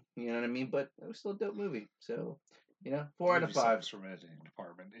movie, you know what I mean, but it was still a dope movie, so, you know, 4 out of 5. From editing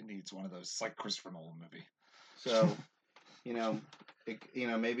department. It needs one of those. It's like Christopher Nolan movie. So, you know,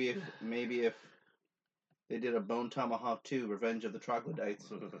 maybe if they did a Bone Tomahawk 2, Revenge of the Troglodytes.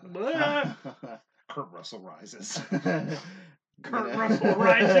 Kurt Russell rises. Kurt Russell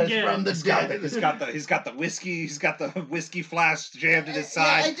rides again. From the dead. He's got the whiskey. He's got the whiskey flask jammed in his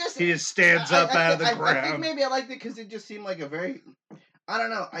Yeah, side. He just stands up out of the ground. I think maybe I liked it because it just seemed like a very, I don't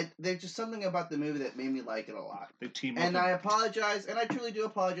know. There's just something about the movie that made me like it a lot. They team up. And I apologize, and I truly do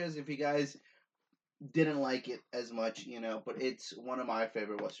apologize if you guys didn't like it as much, you know. But it's one of my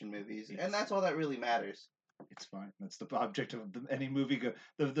favorite Western movies, and that's all that really matters. It's fine. That's the object of any movie.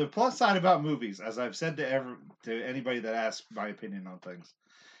 The plus side about movies, as I've said to anybody that asks my opinion on things,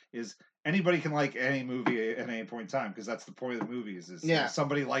 is anybody can like any movie at any point in time, because that's the point of the movies. Yeah.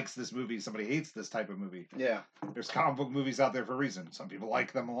 Somebody likes this movie, somebody hates this type of movie. Yeah. There's comic book movies out there for a reason. Some people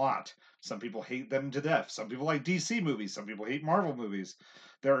like them a lot. Some people hate them to death. Some people like DC movies. Some people hate Marvel movies.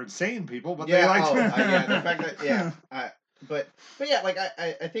 They're insane people, but they like. Yeah. The fact that but yeah, like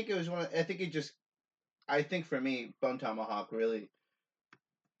I think it was I think for me, Bone Tomahawk really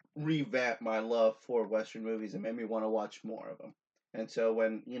revamped my love for Western movies and made me want to watch more of them. And so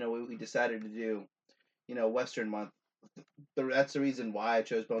when, you know, we decided to do, you know, Western Month, that's the reason why I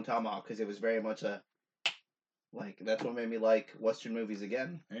chose Bone Tomahawk, because it was very much that's what made me like Western movies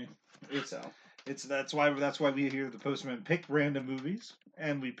again. Hey. So That's why we here at the Postman pick random movies,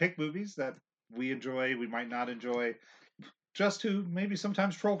 and we pick movies that we enjoy, we might not enjoy, just to maybe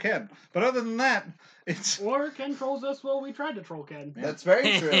sometimes troll Ken. But other than that, it's Or Ken trolls us. Well, we tried to troll Ken. that's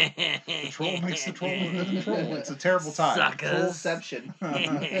very true. the troll makes the troll the troll. It's a terrible time. Trollception.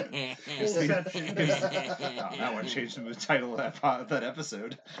 That one changed the title of that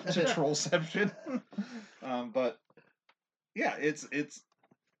episode to Trollception. But yeah, it's.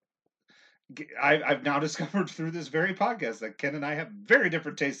 I've now discovered through this very podcast that Ken and I have very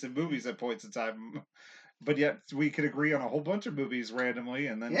different tastes in movies at points in time, but yet we could agree on a whole bunch of movies randomly,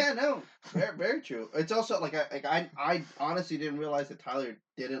 and then very, very true. It's also I honestly didn't realize that Tyler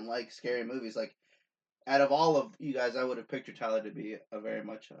didn't like scary movies. Like, out of all of you guys, I would have pictured Tyler to be a very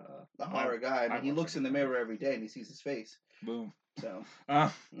much a horror guy. I mean, he looks in the mirror every day and he sees his face. Boom. So,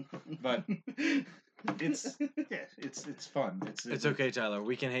 but it's fun. It's okay, Tyler.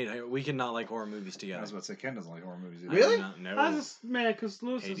 We can not like horror movies I together. was about to say Ken doesn't like horror movies. I Really? do not know. I just, man, because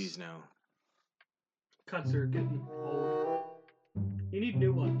Hades, Lewis's no. cuts are getting old. You need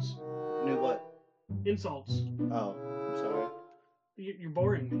new ones. New what? Insults. Oh, I'm sorry. You're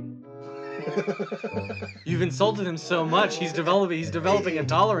boring me. You've insulted him so much. He's developing a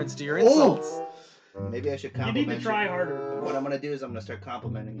tolerance to your insults. Maybe I should You compliment need to try harder. What I'm gonna do is I'm gonna start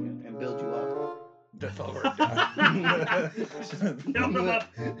complimenting you and build you up. That's all we're done. Build them up.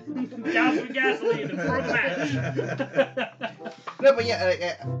 Douse with gasoline and throw the match. No, but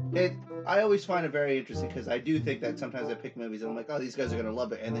yeah, I always find it very interesting because I do think that sometimes I pick movies and I'm like, oh, these guys are gonna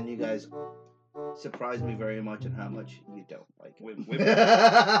love it, and then you guys surprise me very much in how much you don't like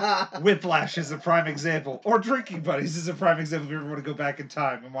it. Whiplash is a prime example, or Drinking Buddies is a prime example. If you ever want to go back in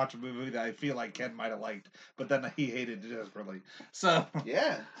time and watch a movie that I feel like Ken might have liked, but then he hated it desperately. So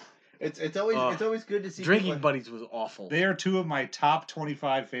yeah, it's always good to see. Drinking Buddies was awful. They are two of my top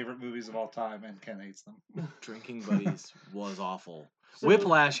 25 favorite movies of all time, and Ken hates them. Drinking Buddies was awful. So,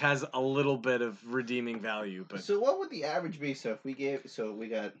 Whiplash has a little bit of redeeming value, but so what would the average be? So if we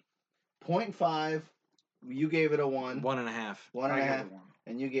got 0.5, you gave it a 1, 1.5. 1.5,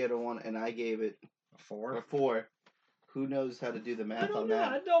 and you gave it a 1, and I gave it A 4. a 4. Who knows how to do the I math don't on know.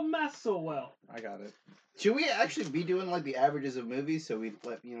 that? I don't math so well. I got it. Should we actually be doing like the averages of movies? So we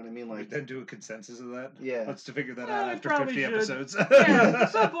let you know what I mean, We like then do a consensus of that. yeah. Let's to figure that Yeah, out we after probably 50 should. episodes. Yeah,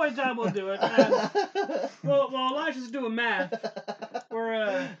 at some point in time we'll do it. Well, Elijah's doing math. We're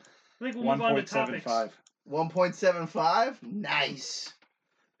I think we'll move on to topics. 1.75. 1.75. Nice.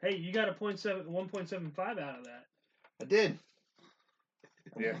 Hey, you got a 1.75 out of that. I did.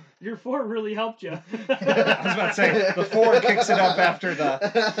 Yeah. Your 4 really helped you. I was about to say the 4 kicks it up after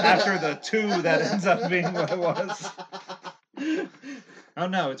the 2 that ends up being what it was. Oh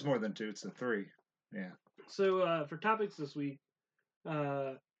no, it's more than 2. It's a 3. Yeah. So for topics this week, we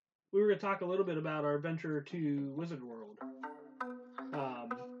were going to talk a little bit about our venture to Wizard World.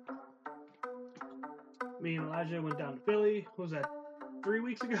 Me and Elijah went down to Philly. What was that, 3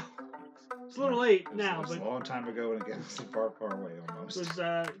 weeks ago? It's a little late now, It was but a long time ago, and again, it's far away it almost. was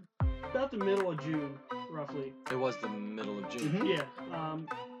about the middle of June, roughly. It was the middle of June. Mhm. Yeah.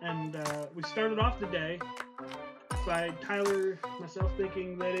 And we started off the day by Tyler, myself,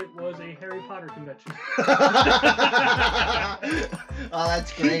 thinking that it was a Harry Potter convention. Oh,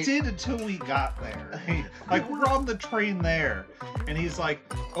 that's He great. did until we got there. Like, we're on the train there, and he's like,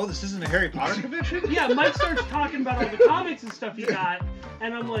 "Oh, this isn't a Harry Potter convention?" Yeah, Mike starts talking about all the comics and stuff he got,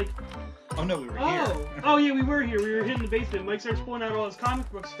 and I'm like, Oh no, we were here. oh yeah, we were here. We were hidden in the basement. Mike starts pulling out all his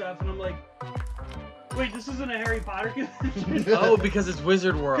comic book stuff, and I'm like, wait, this isn't a Harry Potter convention? Oh, because it's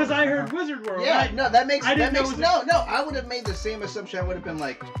Wizard World. Because I heard Wizard World. Yeah, no, that makes I didn't know it was no. I would have made the same assumption. I would have been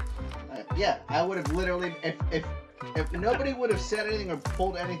like, yeah, I would have literally if nobody would have said anything or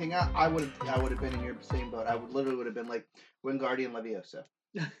pulled anything out, I would have been in your same boat. I would have been like Wingardium Leviosa.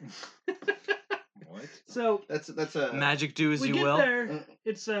 What? So That's a Magic do as we you get will. there.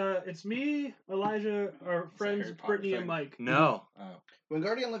 It's me, Elijah, our friends Harry Potter Brittany thing. and Mike. No. Oh.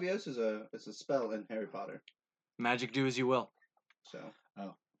 Wingardium Leviosa is a spell in Harry Potter. Magic do as you will. So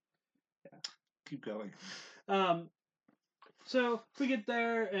Keep going. So we get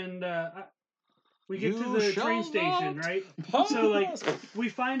there and we get You to the shall train station, not right? So like we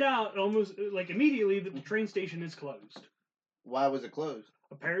find out almost like immediately that the train station is closed. why was it closed?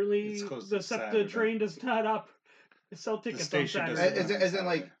 Apparently, It's closed the on Saturday. train does not sell tickets on station Saturday. doesn't-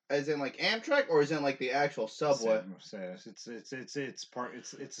 As in like Amtrak, or is in like the actual subway? It's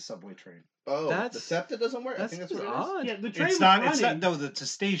a subway train. Oh, That's- the SEPTA doesn't work. I That's think that's what it is. odd. Yeah, the train It's was not. running. It's not. No, the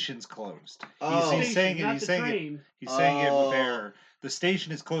station's closed. Oh. He's saying it. not He's the saying it. train. He's saying it Oh. with error. The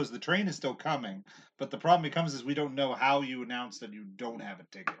station is closed. The train is still coming, but the problem becomes is we don't know how you announce that you don't have a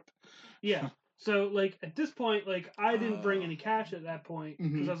ticket. Yeah. So like at this point, like I didn't bring Oh. any cash at that point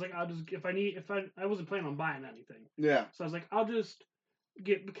because Mhm. I was like, I'll just I wasn't planning on buying anything. Yeah. So I was like, I'll just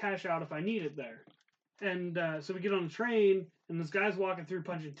get the cash out if I need it there. And so we get on the train, and this guy's walking through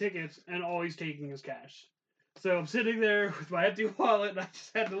punching tickets, and all he's taking is cash. So I'm sitting there with my empty wallet, and I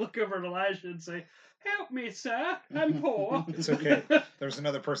just had to look over at Elijah and say, "Help me, sir, I'm poor." It's okay. There's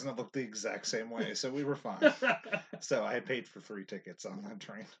another person that looked the exact same way, so we were fine. So I had paid for 3 tickets on that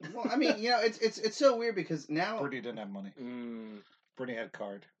train. Well, I mean, it's so weird because now. Brittany didn't have money. Mm. Brittany had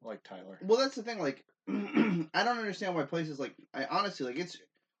card, like Tyler. Well, that's the thing. Like, I don't understand why places like I honestly like it's.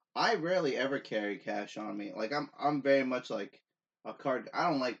 I rarely ever carry cash on me. Like I'm very much like a card. I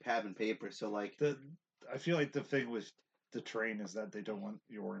don't like pad and paper. So like I feel like the thing with the train is that they don't want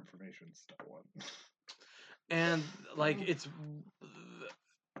your information stolen. And like it's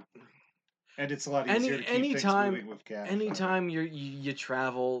And it's a lot easier to keep things moving with cash. anytime you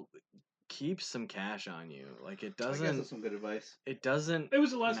travel, keep some cash on you. Like it I guess doesn't. that's some good advice. It doesn't. It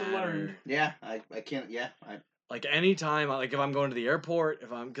was a lesson matter. learned. Yeah, I can't. Yeah, Like anytime, like if I'm going to the airport,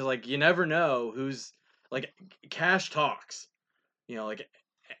 because like you never know who's like cash talks. You know, like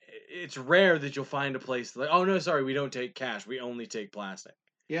it's rare that you'll find a place like, oh no, sorry, we don't take cash. We only take plastic.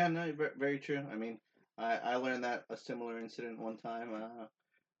 Yeah, no, very true. I mean, I learned that a similar incident one time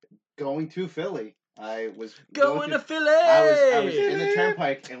going to Philly. I was Going to Philly. I was in the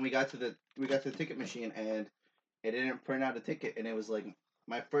turnpike and we got to the ticket machine and it didn't print out a ticket and it was like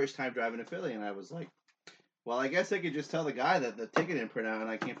my first time driving to Philly and I was like, well, I guess I could just tell the guy that the ticket didn't print out and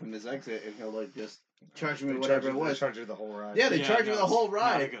I came from this exit and he'll like just charge me whatever it was. They charge you the whole ride. Yeah, they charge me the whole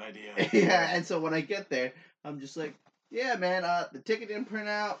ride. Not a good idea. Yeah, and so when I get there, I'm just like, yeah, man, the ticket didn't print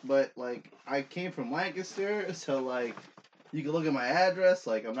out, but like I came from Lancaster, so like you can look at my address.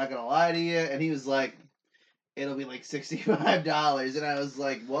 Like I'm not gonna lie to you. And he was like, it'll be like $65, and I was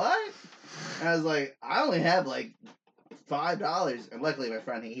like, what? And I was like, I only have like $5, and luckily my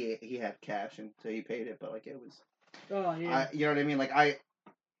friend he had cash, and so he paid it. But like it was, Oh yeah. you know what I mean? Like I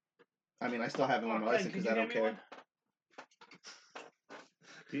mean, I still haven't won my license because I don't care.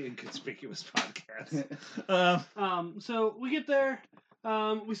 The inconspicuous podcast. So we get there.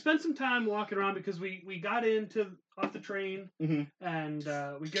 We spent some time walking around because we got off the train and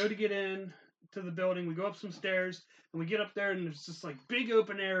we go to get in to the building. We go up some stairs and we get up there and there's this like big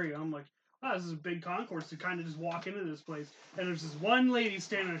open area. I'm like, wow, this is a big concourse to kind of just walk into this place. And there's this one lady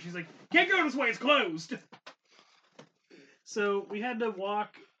standing there. She's like, can't go this way, it's closed. So we had to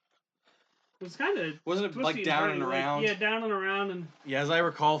walk. It was kind of wasn't it like down and around? Yeah, down and around, and yeah, as I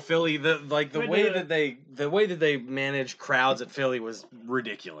recall, Philly the way that they manage crowds at Philly was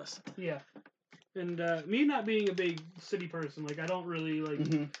ridiculous. Yeah, and me not being a big city person, like I don't really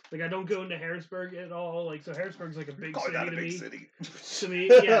like I don't go into Harrisburg at all. Like so, Harrisburg's like a big city to me. To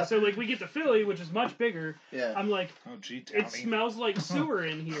me, yeah. So like we get to Philly, which is much bigger. Yeah. I'm like, oh gee, Townie. It smells like sewer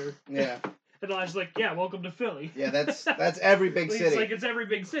in here. Yeah. And I was like, yeah, welcome to Philly. Yeah, that's every big city. It's every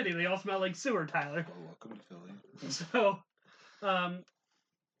big city. They all smell like sewer, Tyler. Oh, welcome to Philly. So,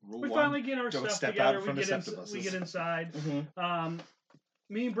 we finally get our stuff together. We get inside.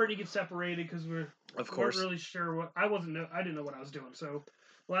 Me and Brittany get separated because we're weren't really sure what I didn't know what I was doing. So,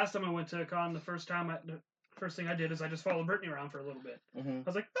 last time I went to a con, the first thing I did is I just followed Brittany around for a little bit. I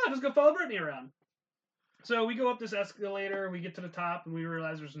was like, just go follow Brittany around. So we go up this escalator, we get to the top, and we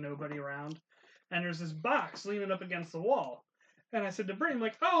realize there's nobody around. And there's this box leaning up against the wall. And I said to Brittany,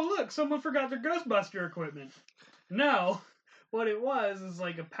 like, oh, look, someone forgot their Ghostbuster equipment. No, what it was is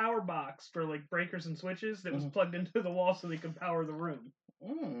like a power box for like breakers and switches that was plugged into the wall so they could power the room.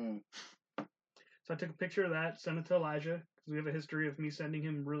 So I took a picture of that, sent it to Elijah, because we have a history of me sending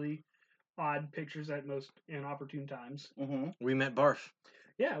him really odd pictures at most inopportune times. We met Barf.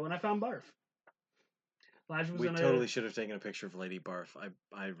 Yeah, when I found Barf. Elijah was totally should have taken a picture of Lady Barf.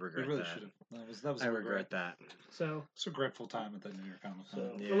 I regret really that. That was I regret that. So it's a grateful time at the New York Comic Con.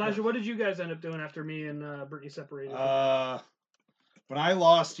 So, yeah. Elijah, what did you guys end up doing after me and Brittany separated? When I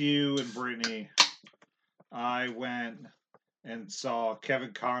lost you and Brittany, I went and saw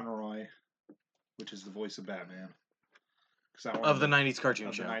Kevin Conroy, which is the voice of Batman. Of the 90s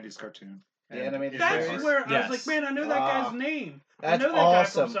cartoon show. The 90s cartoon. The animated That's series? where I was like, man, I know that guy's name. That's I know that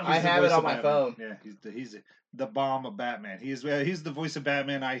awesome. Guy from I have it on my Batman. phone. Yeah, he's the bomb of Batman. He's the voice of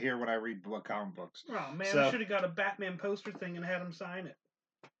Batman I hear when I read comic books. Oh man, we should have got a Batman poster thing and had him sign it.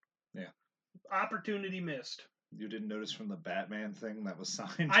 Yeah. Opportunity missed. You didn't notice from the Batman thing that was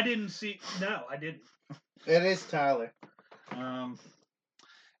signed? I didn't see. No, I didn't. It is Tyler. And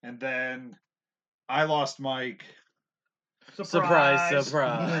then I lost Mike. Surprise.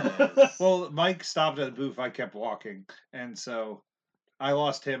 Well, Mike stopped at the booth. I kept walking, and so I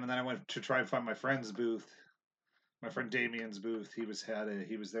lost him. And then I went to try and find my friend's booth, my friend Damien's booth. He was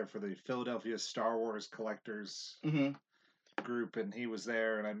there for the Philadelphia Star Wars collectors group, and he was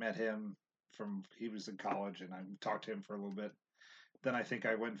there. And I met him he was in college, and I talked to him for a little bit. Then I think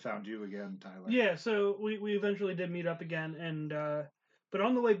I went and found you again, Tyler. Yeah, so we eventually did meet up again, and but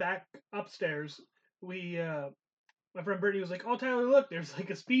on the way back upstairs, my friend Brittany was like, "Oh, Tyler, look, there's like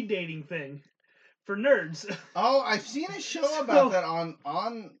a speed dating thing for nerds." Oh, I've seen a show about that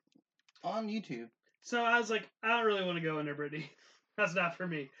on YouTube. So I was like, I don't really want to go in there, Brittany. That's not for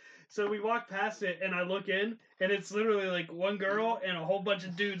me. So we walked past it, and I look in, and it's literally like one girl and a whole bunch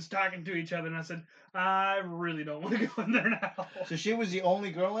of dudes talking to each other. And I said, I really don't want to go in there now. So she was the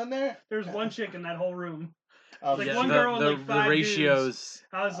only girl in there? There's one chick in that whole room. Like one girl and like five ratios. Dudes.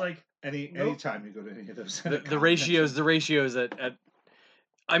 I was like, anytime you go to any of those, the ratios at.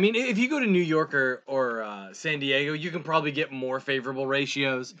 I mean, if you go to New York or San Diego, you can probably get more favorable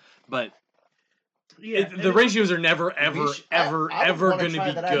ratios, but the ratios are never ever going to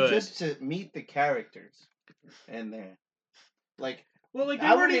be good. Just to meet the characters. in there. Like, well, like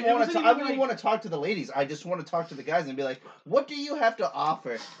I wouldn't even want to. I wouldn't want to talk to the ladies. I just want to talk to the guys and be like, "What do you have to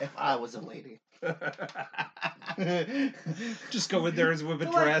offer if I was a lady?" Just go in there as a women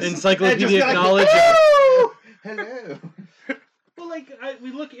Well, like, dress. Encyclopedic like, knowledge. Hello. Well, like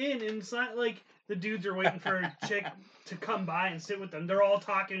we look in and it's not like the dudes are waiting for a chick to come by and sit with them. They're all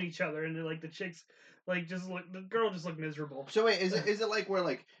talking to each other, and they're like the chicks like just look. The girl just look miserable. So wait, is it like where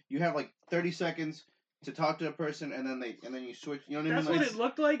like you have like 30 seconds to talk to a person and then you switch? You know what I mean? That's Like, what it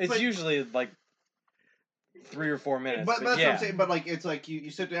looked like. It's but usually like 3 or 4 minutes. But that's yeah. what I'm saying. But like it's like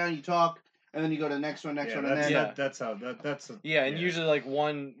you sit down, you talk, and then you go to the next one, and then that's how that's. And usually like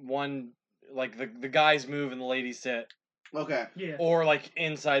one like the guys move and the ladies sit. Okay. Yeah. Or like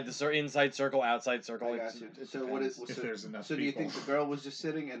inside circle, outside circle. I Like, got you. So what is? If there's enough so do you people. think the girl was just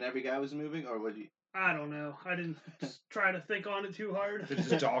sitting and every guy was moving, or would you? I don't know. I didn't try to think on it too hard. They're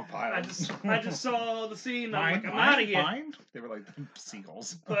just dog piles. I just saw the scene. And I'm like, I'm Mine, out of here. mine? They were like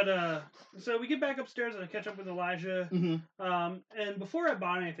seagulls. But so we get back upstairs and I catch up with Elijah. Mm-hmm. And before I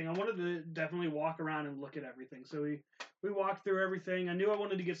bought anything, I wanted to definitely walk around and look at everything. So we walked through everything. I knew I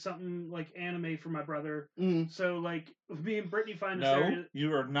wanted to get something like anime for my brother. Mm-hmm. So like me and Brittany find this No, area.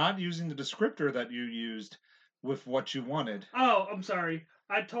 you are not using the descriptor that you used with what you wanted. Oh, I'm sorry.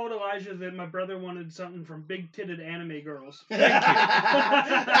 I told Elijah that my brother wanted something from big titted anime girls.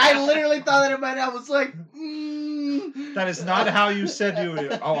 I literally thought that in my head. I was like, That is not how you said you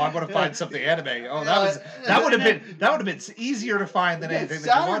would. Oh, I'm going to find something anime. Oh, that would have been easier to find than anything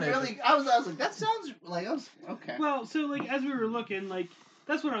that you wanted. Really, I was like, that sounds like okay. Well, so like as we were looking, like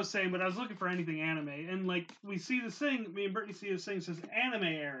that's what I was saying, but I was looking for anything anime, and like we see this thing. Me and Brittany see this thing that says anime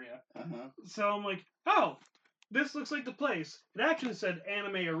area. Uh-huh. So I'm like, oh, this looks like the place. It actually said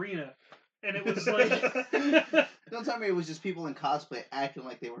anime arena, and it was like. Don't tell me it was just people in cosplay acting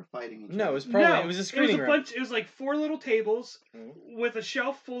like they were fighting each other. No, it was probably it was a screening room. It was like 4 little tables with a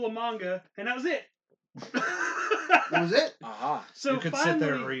shelf full of manga, and that was it. That was it? Aha. So you could finally, sit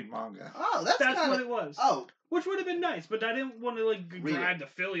there and read manga. Oh, that's what it was. Oh. Which would have been nice, but I didn't want to like drive to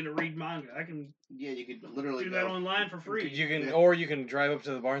Philly to read manga. I can you could literally do that online for free. You can or you can drive up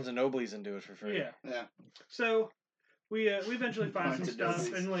to the Barnes and Nobles and do it for free. Yeah. So we eventually find some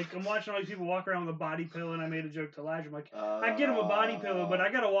stuff, and like I'm watching all these people walk around with a body pillow, and I made a joke to Elijah. I'm like, I get him a body pillow, but I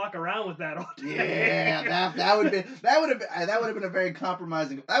gotta walk around with that all day. Yeah, that would have been a very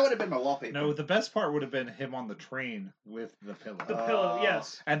compromising. That would have been my wallpaper. No, the best part would have been him on the train with the pillow. The pillow,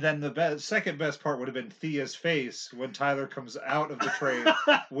 yes. And then the second best part would have been Thea's face when Tyler comes out of the train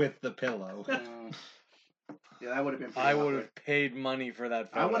with the pillow. Yeah, that would have been. I would have paid money for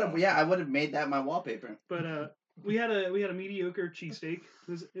that photo. I would have made that my wallpaper. But we had a mediocre cheesesteak.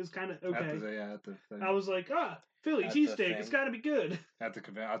 It was kind of okay. At the thing. I was like, Philly cheesesteak. It's got to be good. At the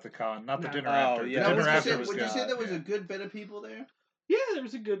con, not the No. dinner Oh, after. yeah. The dinner after was Would good. you say there was a good bit of people there? Yeah, there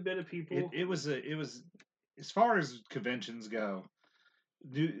was a good bit of people. It was as far as conventions go.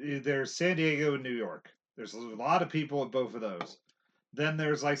 There's San Diego and New York. There's a lot of people at both of those. Then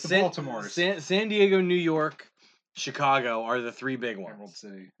there's like the Baltimores. San Diego, New York, Chicago are the 3 big ones. Emerald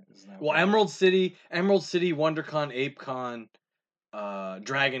City. Well, Emerald City, WonderCon, ApeCon,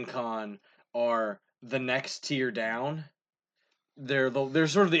 Dragon Con are the next tier down. They're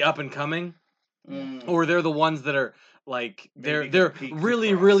sort of the up and coming, or they're the ones that are like they're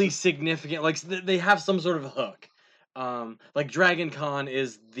really significant. Like they have some sort of hook. Like Dragon Con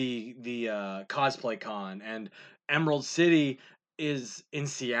is the cosplay con, and Emerald City is in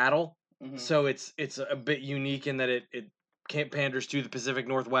Seattle. Mm-hmm. So it's a bit unique in that it panders to the Pacific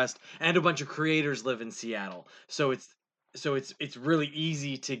Northwest, and a bunch of creators live in Seattle. So it's really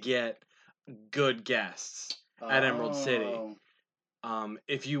easy to get good guests at Emerald City.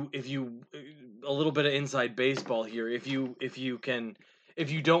 If you a little bit of inside baseball here, if you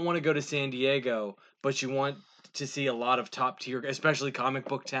don't want to go to San Diego, but you want to see a lot of top tier, especially comic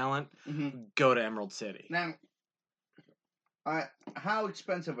book talent, go to Emerald City. Now, how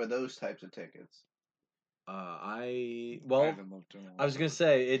expensive are those types of tickets? I was gonna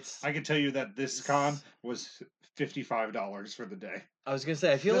say it's. I can tell you that this con was $55 for the day. I was gonna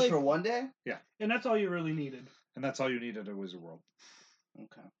say I feel just like for one day. Yeah, and that's all you really needed. And that's all you needed at Wizard World.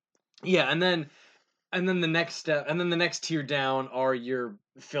 Okay. Yeah, and then the next step, and then the next tier down are your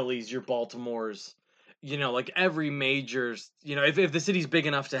Phillies, your Baltimores. You know, like every major's. You know, if the city's big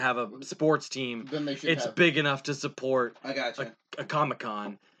enough to have a sports team, then they should. It's big enough to support. I gotcha. A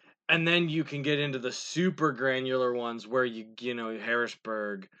Comic-Con. And then you can get into the super granular ones where you know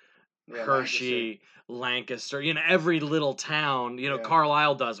Harrisburg, Hershey, Lancaster, you know, every little town, you know,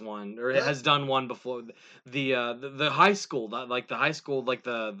 Carlisle does one or has done one before. The high school, like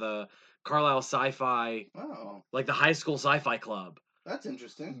the Carlisle Sci-Fi, Oh, like the high school sci-fi club, that's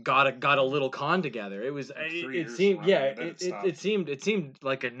interesting. got a little con together. It was Like 3 it years seemed running, yeah and then it stopped. it seemed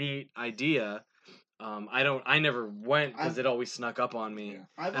like a neat idea. I never went because I've- it always snuck up on me. Yeah.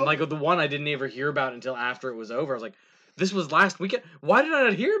 I've And like the one I didn't ever hear about until after it was over. I was like, this was last weekend. Why did I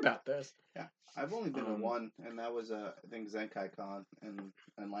not hear about this? I've only been to Um, one, and that was I think Zenkai Con in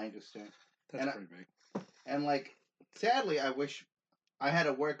Lancaster. That's And pretty big. And like, sadly, I wish I had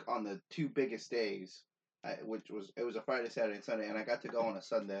to work on the 2 biggest days, it was a Friday, Saturday, and Sunday, and I got to go on a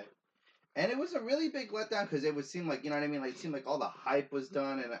Sunday, and it was a really big letdown because it would seem like, you know what I mean, like it seemed like all the hype was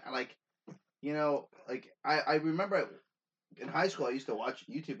done, and like, you know, like I remember in high school I used to watch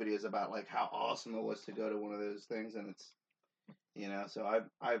YouTube videos about like how awesome it was to go to one of those things, and it's, you know, so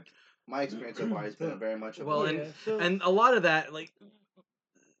I've my experience so far has been very much a Well, blur. and a lot of that, like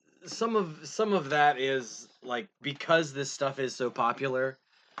some of that is like because this stuff is so popular,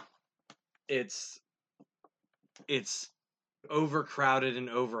 it's overcrowded and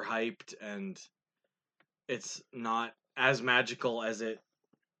overhyped, and it's not as magical as it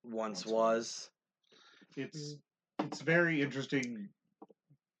once was. It's very interesting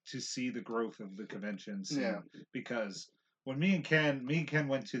to see the growth of the convention scene. Yeah. Because when me and Ken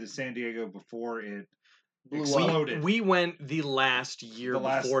went to the San Diego before it Blew up. exploded. We went the last year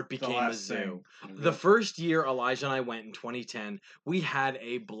before it the became a last zoo. thing. The first year Elijah and I went in 2010, we had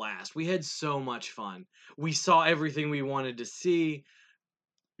a blast. We had so much fun. We saw everything we wanted to see.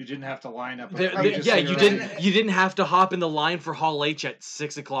 You didn't have to line up. Yeah, you didn't have to hop in the line for Hall H at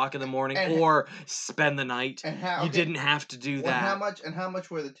 6:00 in the morning or spend the night. And how, You didn't have to do that. How much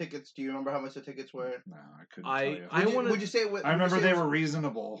were the tickets? Do you remember how much the tickets were? No, I couldn't tell you. Would you say? I remember they were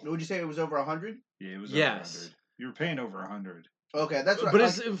reasonable. Would you say it was over 100? Yeah, it was Yes. over 100. You were paying over 100. Okay, that's what. But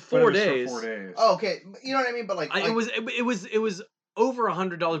it's 4 days. For 4 days. Oh, okay, you know what I mean. But like, It was over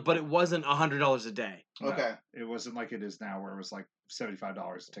 $100, but it wasn't $100 a day. No, okay, it wasn't like it is now, where it was like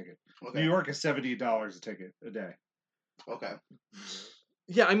 $75 a ticket. okay, New York is $70 a ticket a day. okay.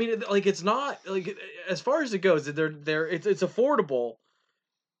 Yeah, I mean, like it's not like as far as it goes, it's affordable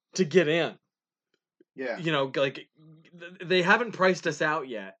to get in. Yeah. You know, like they haven't priced us out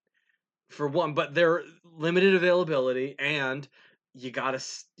yet, for one, but they're limited availability, and you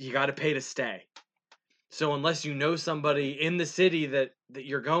gotta pay to stay. So unless you know somebody in the city that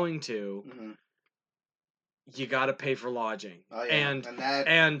you're going to, Mm-hmm. you gotta pay for lodging. Oh, yeah.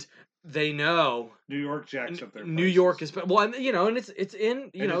 And they know New York jacks up their New prices. York is well, and you know, and it's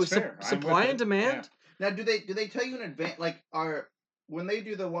in you And know it's fair. I'm supply with and it. demand. Now, do they tell you in advance? Like, when they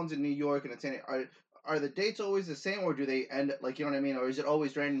do the ones in New York and it's in are the dates always the same, or do they end like, you know what I mean, or is it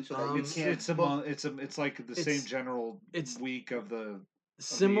always random so that you can't? It's like the same general week of the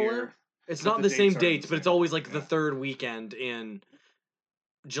Similar. year, It's but not the the same dates aren't dates, the but it's same. always like Yeah. the third weekend in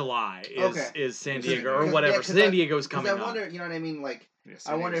July is San Is Diego San or Diego. whatever. Yeah, 'cause San Diego's coming I up. wonder, you know what I mean, like. Yeah, I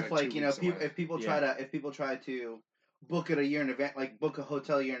San wonder Diego's if, like, 2 you know, weeks away. if people try to book it a year in advance, like book a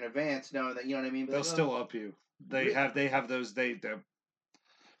hotel a year in advance, knowing that, you know what I mean. But They'll like, still up you. They have those.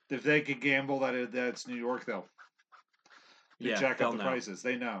 If they could gamble that it's New York, they'll jack up the prices.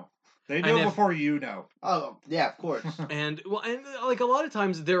 They know. They know before you know. Oh yeah, of course. And like a lot of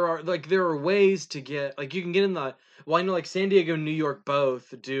times there are ways to get, like, you can get in the, well, I know like San Diego and New York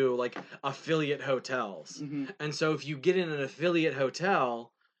both do like affiliate hotels. Mm-hmm. And so if you get in an affiliate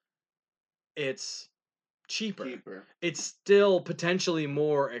hotel, it's cheaper. It's still potentially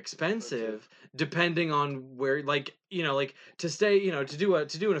more expensive depending on where, like, you know, like to stay, you know, to do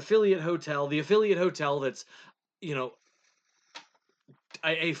an affiliate hotel, the affiliate hotel that's, you know,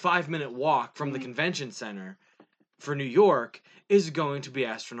 a 5-minute walk from the convention center for New York is going to be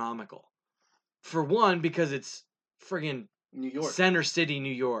astronomical. For one, because it's friggin' New York, Center City,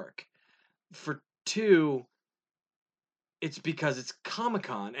 New York. For two, it's because it's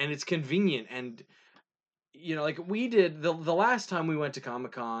Comic-Con and it's convenient, and you know, like we did the last time we went to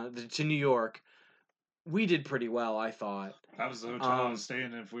Comic-Con to New York, we did pretty well, I thought. That was the hotel I was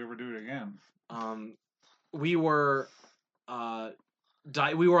staying in if we ever do it again. We were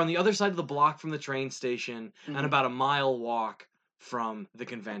we were on the other side of the block from the train station and about a mile walk from the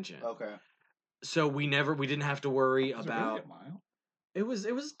convention. Okay. So we didn't have to worry Was about. it really a mile? It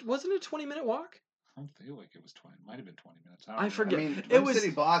wasn't it a 20-minute walk? I don't feel like it was 20. It might have been 20 minutes. I forget. I mean, it was city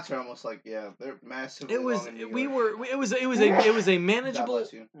blocks are almost like, yeah, they're massive. It was long in we New were York. it was a manageable. God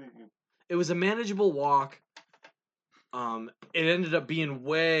bless you. It was a manageable walk. It ended up being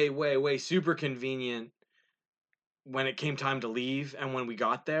way super convenient when it came time to leave and when we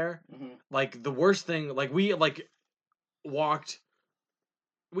got there. Mm-hmm. Like the worst thing, like we walked.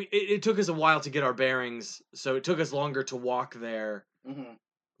 It took us a while to get our bearings, so it took us longer to walk there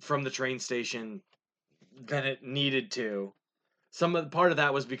from the train station than it needed to. Part of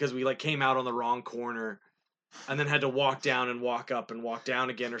that was because we like came out on the wrong corner, and then had to walk down and walk up and walk down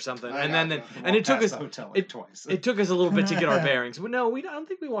again or something. And it took us the hotel like twice. It took us a little bit to get our bearings. But no, I don't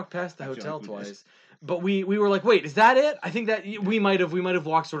think we walked past the hotel twice. But we were like, wait, is that it? I think that we might have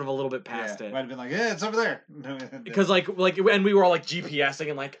walked sort of a little bit past it. Might have been like, yeah, it's over there. Because like and we were all like GPSing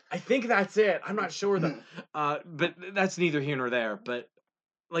and like, I think that's it. I'm not sure but that's neither here nor there. But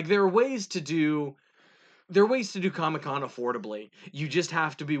like there are ways to do Comic-Con affordably. You just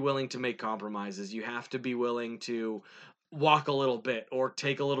have to be willing to make compromises. You have to be willing to walk a little bit or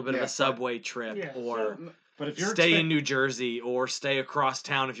take a little bit of a subway trip or but if you're stay in New Jersey or stay across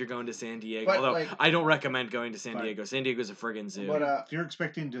town if you're going to San Diego. Although like, I don't recommend going to San Diego. San Diego's a friggin' zoo. But if you're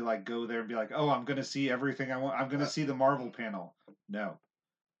expecting to like go there and be like, oh, I'm going to see everything I want. I'm going to see the Marvel panel. No.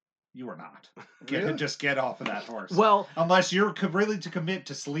 You are not. Just get off of that horse. Well, unless you're really to commit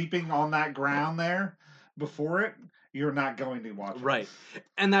to sleeping on that ground there before it, you're not going to watch it. Right.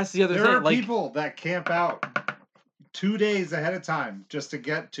 And that's the other thing. There are people that camp out 2 days ahead of time just to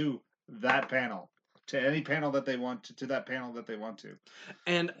get to that panel. To any panel that they want to that panel that they want to.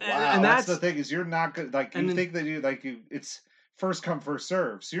 And that's the thing is you're not good like you think that it's first come first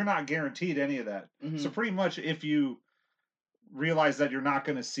serve. So you're not guaranteed any of that. Mm-hmm. So pretty much if you realize that you're not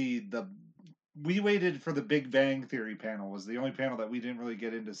going to see we waited for the Big Bang Theory panel was the only panel that we didn't really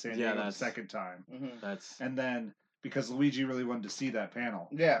get into San Diego the second time. Mm-hmm. And then because Luigi really wanted to see that panel.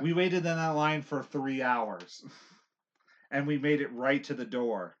 Yeah. We waited in that line for 3 hours. And we made it right to the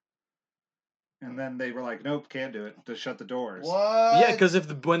door. And then they were like, "Nope, can't do it. Just shut the doors." What? Yeah, because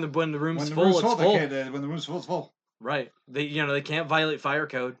when the room's full, it's full. When the room's full, it's full. Right. They can't violate fire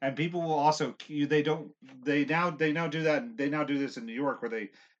code. And people will also they now do that. They now do this in New York where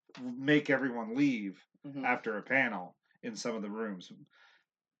they make everyone leave after a panel in some of the rooms.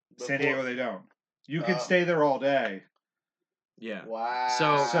 San Diego, they don't. You can stay there all day. Yeah. Wow.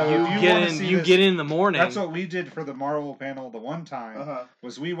 So you get in the morning. That's what we did for the Marvel panel the one time.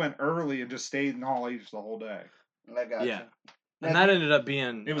 Was we went early and just stayed in Hall H the whole day. I got you. And that ended up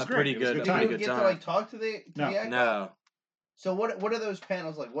being a pretty good time. Did you get to like talk to the actor? No. So what are those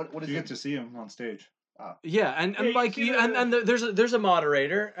panels like? What is you get to see them on stage? Yeah, and like there's a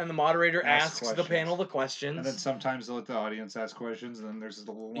moderator, and the moderator asks the panel the questions, and then sometimes they'll let the audience ask questions, and then there's a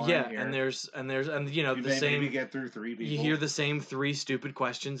little line here. and there's the same. Maybe get through 3 people. You hear the same 3 stupid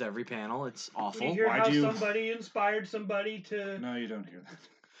questions every panel. It's awful. You hear how somebody inspired somebody to. No, you don't hear that.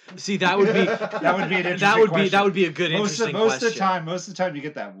 See, that would be an interesting question. That would be a good interesting question. Most of the time, you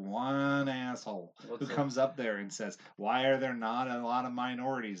get that one asshole who comes up there and says, "Why are there not a lot of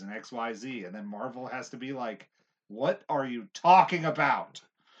minorities in XYZ?" And then Marvel has to be like, "What are you talking about?"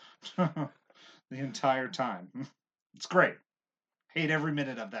 The entire time. It's great. Hate every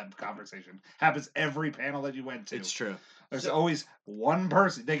minute of that conversation. Happens every panel that you went to. It's true. There's always one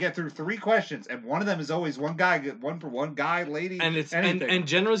person. They get through 3 questions, and one of them is always one guy, lady, and it's and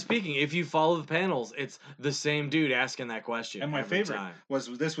generally speaking, if you follow the panels, it's the same dude asking that question. And my favorite was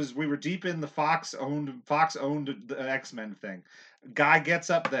we were deep in the Fox owned the X-Men thing. Guy gets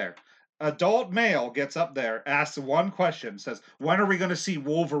up there. Adult male gets up there, asks one question, says, "When are we going to see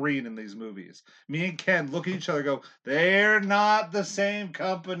Wolverine in these movies?" Me and Ken look at each other and go, "They're not the same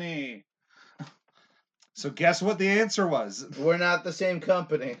company." So guess what the answer was? We're not the same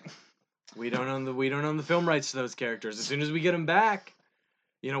company. We don't own the film rights to those characters. As soon as we get them back,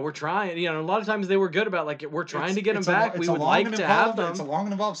 we're trying. A lot of times they were good about like we're trying to get them back. We would like to have them. It's a long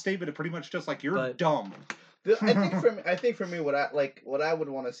and involved statement. It pretty much just like you're dumb. I think for me, what I would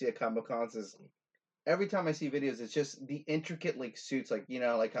want to see at Comic-Cons is every time I see videos, it's just the intricate like suits, like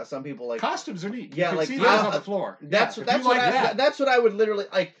like how some people like costumes are neat. Yeah, you see those on the floor. That's what I would literally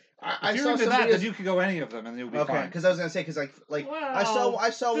like. I saw some videos, then you could go any of them and you'll be fine. Because I was gonna say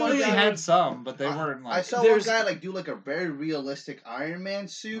I saw one guy had some, but they weren't like. I saw one guy like do like a very realistic Iron Man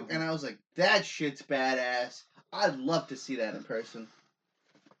suit, and I was like, that shit's badass. I'd love to see that in person.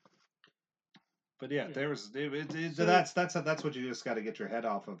 But yeah, that's what you just got to get your head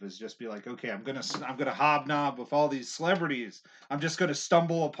off of is just be like, okay, I'm gonna hobnob with all these celebrities. I'm just gonna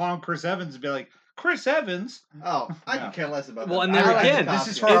stumble upon Chris Evans and be like, Chris Evans? Oh, I can care less about that. Well, and there again, this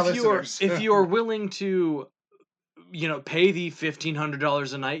is for our listeners. If you are willing to, pay the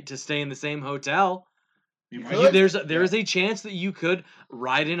 $1,500 a night to stay in the same hotel, there is a chance that you could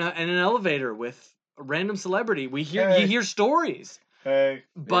ride in an elevator with a random celebrity. You hear stories. Hey,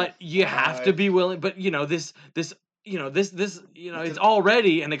 but you have to be willing. But this it's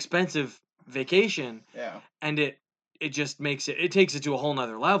already an expensive vacation. Yeah, and it it just makes it takes it to a whole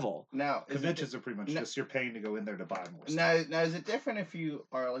nother level. Now, conventions are pretty much just you're paying to go in there to buy more now, stuff. now, is it different if you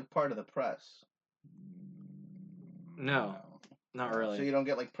are like part of the press? No. Not really. So you don't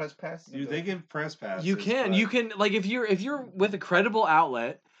get like press passes? They give press passes. You can like if you're with a credible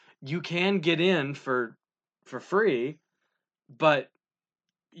outlet, you can get in for free, but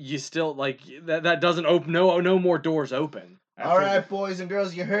you still like that doesn't open no more doors open. All right, boys and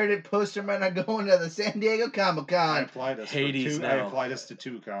girls, you heard it. Postermen are going to the San Diego Comic Con. I applied us to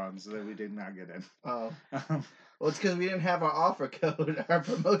 2 cons that we did not get in. Oh. Well, it's because we didn't have our offer code, our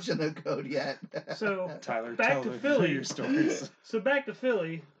promotional code yet. So Tyler, back to Philly. Your stories. So back to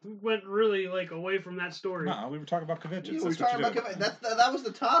Philly. We went really like away from that story. No, we were talking about conventions. Yeah, we were talking about conventions. That was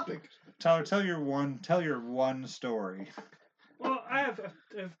the topic. Tyler, tell your one story. Well, I have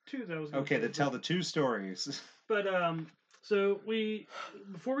 2 that I was. Okay, then tell the 2 stories. But so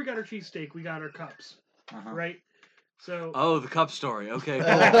before we got our cheesesteak, we got our cups, right? So the cup story. Okay,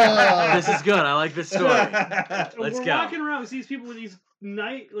 cool. This is good. I like this story. Let's we're go. walking around with these people with these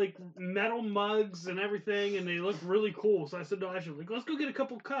metal mugs and everything, and they look really cool. So I said to Elijah, let's go get a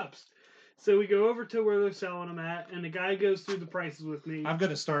couple cups. So we go over to where they're selling them at, and the guy goes through the prices with me. I'm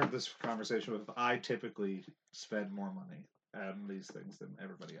going to start this conversation with I typically spend more money on these things than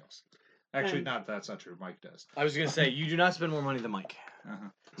everybody else. Actually, that's not true. Mike does. I was going to say, you do not spend more money than Mike.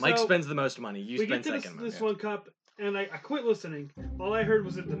 Mike spends the most money. You spend second. We get to this one cup, and I quit listening. All I heard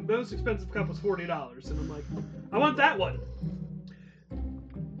was that the most expensive cup was $40, and I'm like, I want that one,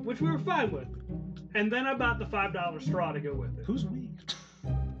 which we were fine with. And then I bought the $5 straw to go with it. Who's we?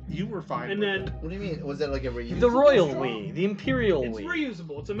 You were fine. And then, what do you mean? Was that like a reusable? The royal straw? we, the imperial it's we.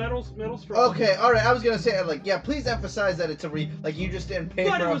 reusable. It's a metal straw. Okay, all right. I was gonna say please emphasize that it's like you just didn't pay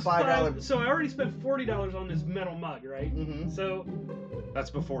for a $5. So I already spent $40 on this metal mug, right? Mm-hmm. So that's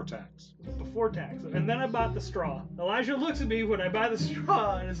before tax. Before tax, and then I bought the straw. Elijah looks at me when I buy the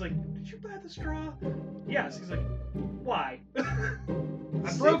straw and is like, "Did you buy the straw?" Yes. He's like, "Why?"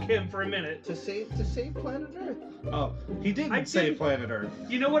 I broke him for a minute. To save planet Earth. Oh, he didn't save planet Earth.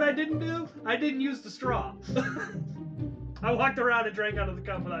 You know what I didn't do? I didn't use the straw. I walked around and drank out of the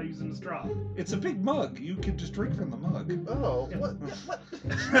cup without using the straw. It's a big mug. You can just drink from the mug. Oh, yeah. What?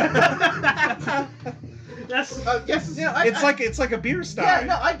 That's yes. Yeah, it's like a beer style. Yeah,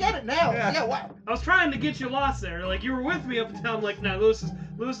 no, I get it now. Yeah, what? I was trying to get you lost there. Like you were with me up until I'm like, no, Lewis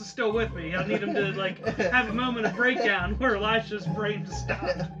is still with me. I need him to like have a moment of breakdown where Elijah's brain just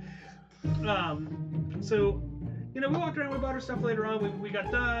stopped. So, we walked around. We bought our stuff later on. We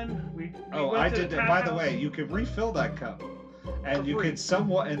got done. We I did that. By the way, you can refill that cup, and you can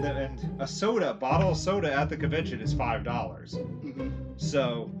somewhat and a bottle of soda at the convention is $5. Mm-hmm.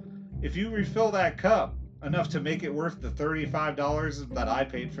 So, if you refill that cup enough to make it worth the $35 that I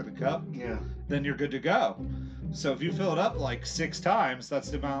paid for the cup, then you're good to go. So if you fill it up like 6 times, that's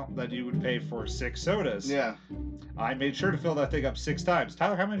the amount that you would pay for 6 sodas. Yeah. I made sure to fill that thing up 6 times.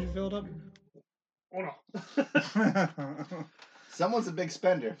 Tyler, how many did you fill it up? Oh no. Someone's a big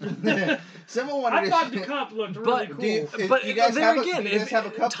spender. Someone wanted I thought the cup looked really cool. But you guys there have again, do you guys have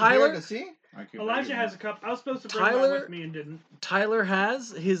a cup Tyler, to see? Elijah has a cup. I was supposed to bring mine with me and didn't. Tyler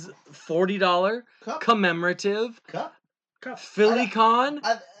has his $40 commemorative cup. PhillyCon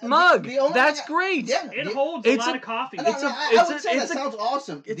mug. That's great. Yeah, it holds a lot of coffee. I would say that sounds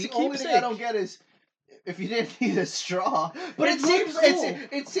awesome. The only thing I don't get is if you didn't need a straw, but it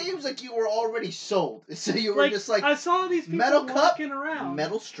seems like you were already sold. So you were just like I saw these people metal walking cup, around,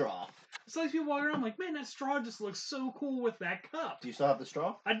 metal straw. I saw these people walking around. I'm like, man, that straw just looks so cool with that cup. Do you still have the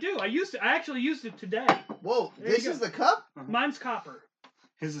straw? I do. I actually used it today. Whoa, this is the cup? Mine's copper.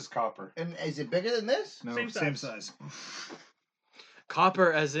 His is copper. And is it bigger than this? No, same size.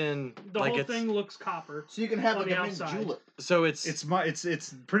 Copper, as in the whole thing looks copper. So you can have like a big julep. So it's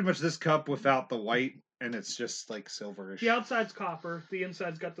pretty much this cup without the white, and it's just like silverish. The outside's copper. The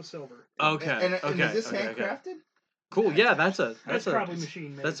inside's got the silver. Okay. And is this handcrafted? Cool. Yeah, that's probably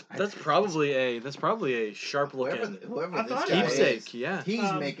machine made. That's probably a sharp looking whoever this guy keepsake. is, Yeah,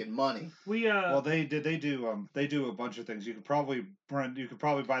 he's making money. Well, they do a bunch of things. You could probably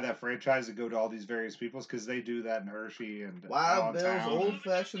buy that franchise and go to all these various people's because they do that in Hershey and Wild Bill's Old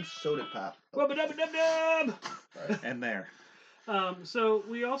Fashioned Soda Pop. And there. So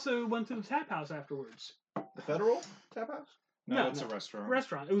we also went to the tap house afterwards. The Federal Tap House? No, it's a restaurant.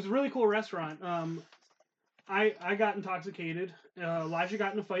 Restaurant. It was a really cool restaurant. I got intoxicated. Elijah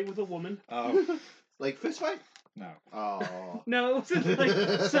got in a fight with a woman. Oh. Like fist fight? No. Oh. No, it was like,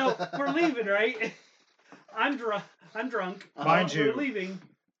 so we're leaving, right? I'm drunk. Mind you, we're leaving.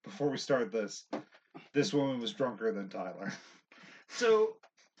 Before we start this woman was drunker than Tyler. So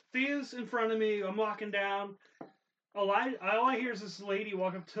Thea's in front of me. I'm walking down. all I hear is this lady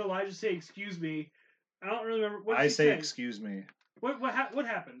walk up to Elijah say, "Excuse me." I don't really remember what I she say, said. "Excuse me." What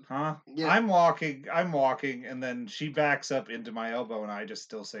happened? Huh? Yeah. I'm walking, and then she backs up into my elbow, and I just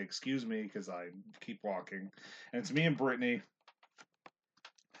still say, "Excuse me," because I keep walking. And it's me and Brittany.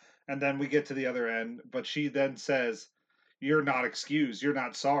 And then we get to the other end, but she then says, "You're not excused. You're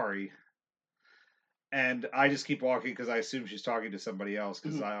not sorry." And I just keep walking because I assume she's talking to somebody else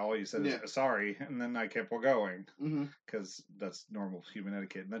because I always said sorry, and then I kept going because that's normal human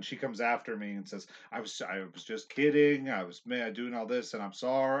etiquette. And then she comes after me and says, I was just kidding. I was doing all this, and I'm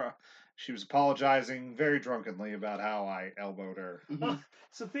sorry." She was apologizing very drunkenly about how I elbowed her.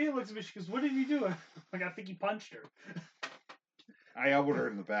 Sophia looks at me. She goes, "What did you do?" Like, I think he punched her. I elbowed her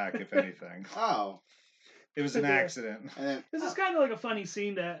in the back, if anything. Oh. It was an accident. This is kind of like a funny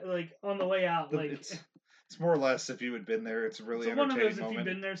scene that, like, on the way out, like it's more or less if you had been there. It's a really it's entertaining one of those moment. if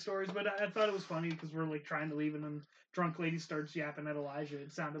you've been there stories. But I thought it was funny because we're like trying to leave, and then drunk lady starts yapping at Elijah.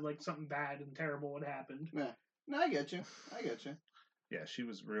 It sounded like something bad and terrible had happened. Yeah, no, I get you. Yeah, she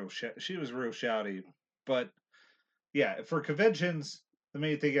was real. She was real shouty. But yeah, for conventions, the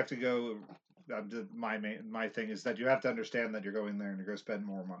main thing you have to go. My thing is that you have to understand that you're going there and you're going to spend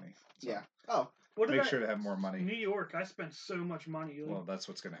more money. So. Yeah. Oh. Make sure to have more money. New York, I spent so much money. Like, well, that's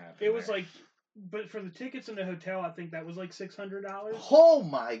what's going to happen. It was like, but for the tickets in the hotel, I think that was like $600. Oh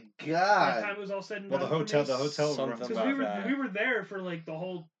my god! By the time it was all said and done. Well, the hotel runs because we were there for like the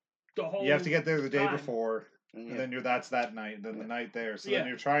whole. You have to get there the day before, and then that's that night, and then the night there. So then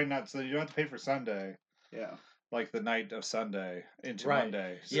you're trying not, so you don't have to pay for Sunday. Yeah. Like the night of Sunday into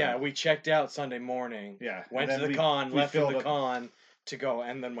Monday. So. Yeah, we checked out Sunday morning. Yeah. Went to the con, left from the con to go,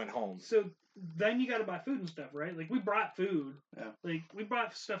 and then went home. So then you got to buy food and stuff, right? Like we brought food. Yeah. Like we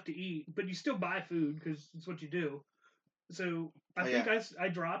brought stuff to eat, but you still buy food because it's what you do. So I think I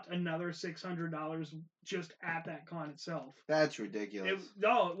dropped another $600 just at that con itself. That's ridiculous. It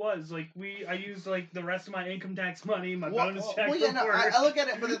was like I used like the rest of my income tax money, my bonus check. Well, yeah, no, I look at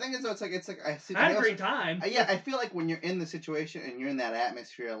it, but the thing is, though, it's like I had a great time. I feel like when you're in the situation and you're in that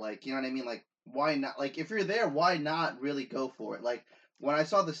atmosphere, like, you know what I mean, like, why not? Like, if you're there, why not really go for it? Like, when I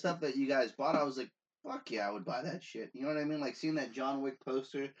saw the stuff that you guys bought, I was like, fuck yeah, I would buy that shit. You know what I mean? Like seeing that John Wick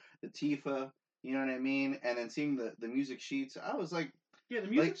poster, the Tifa. You know what I mean? And then seeing the music sheets, I was like... Yeah, the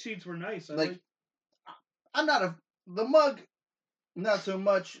music sheets were nice. I'm not the mug, not so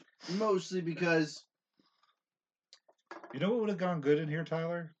much, mostly because... You know what would have gone good in here,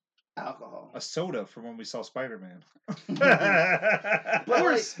 Tyler? Alcohol. A soda from when we saw Spider-Man. or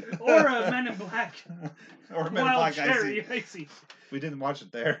a Men in Black. Or Men in Black Icy. We didn't watch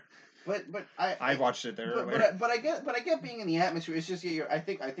it there. But I watched it there. But I get being in the atmosphere. It's just I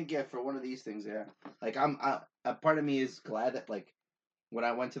think for one of these things, yeah. Like a part of me is glad that when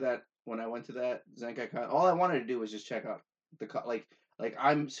I went to that Zenkai Con, all I wanted to do was just check out like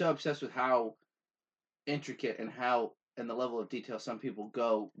I'm so obsessed with how intricate and the level of detail some people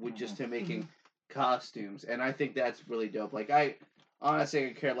go with just to making costumes, and I think that's really dope. Like I honestly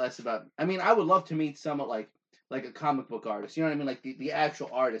could care less about. I mean, I would love to meet someone like a comic book artist. You know what I mean? Like the actual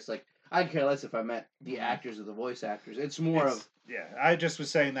artist. Like I care less if I met the actors or the voice actors. It's more of I just was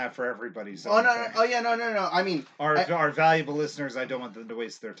saying that for everybody. So no. I mean, our valuable listeners. I don't want them to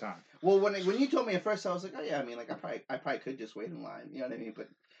waste their time. Well, when you told me at first, I was like, oh yeah. I mean, like I probably could just wait in line. You know what I mean? But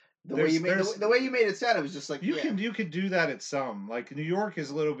the way you made it sound, it was just like you can do that at some. Like New York is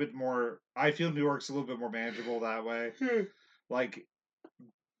a little bit more. I feel New York's a little bit more manageable that way. Like.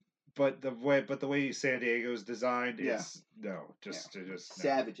 But the way San Diego's designed is just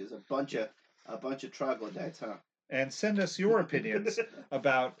savages, a bunch of troglodytes, huh? And send us your opinions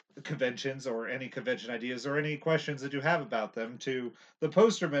about conventions or any convention ideas or any questions that you have about them to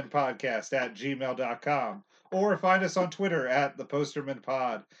thepostermanpodcast@gmail.com, or find us on Twitter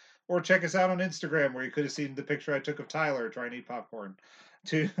 @thepostermanpod, or check us out on Instagram where you could have seen the picture I took of Tyler trying to eat popcorn,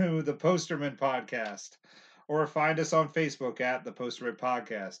 to the Posterman Podcast. Or find us on Facebook @The Posterman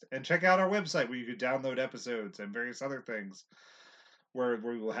Podcast. And check out our website where you can download episodes and various other things where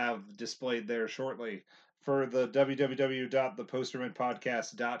we will have displayed there shortly for the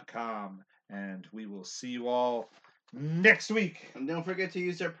www.thepostermanpodcast.com. And we will see you all next week. And don't forget to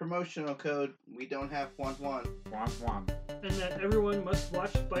use our promotional code. We don't have one. And that everyone must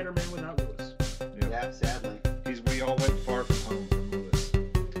watch Spider-Man without Lewis. Yeah, sadly. We all went far from home.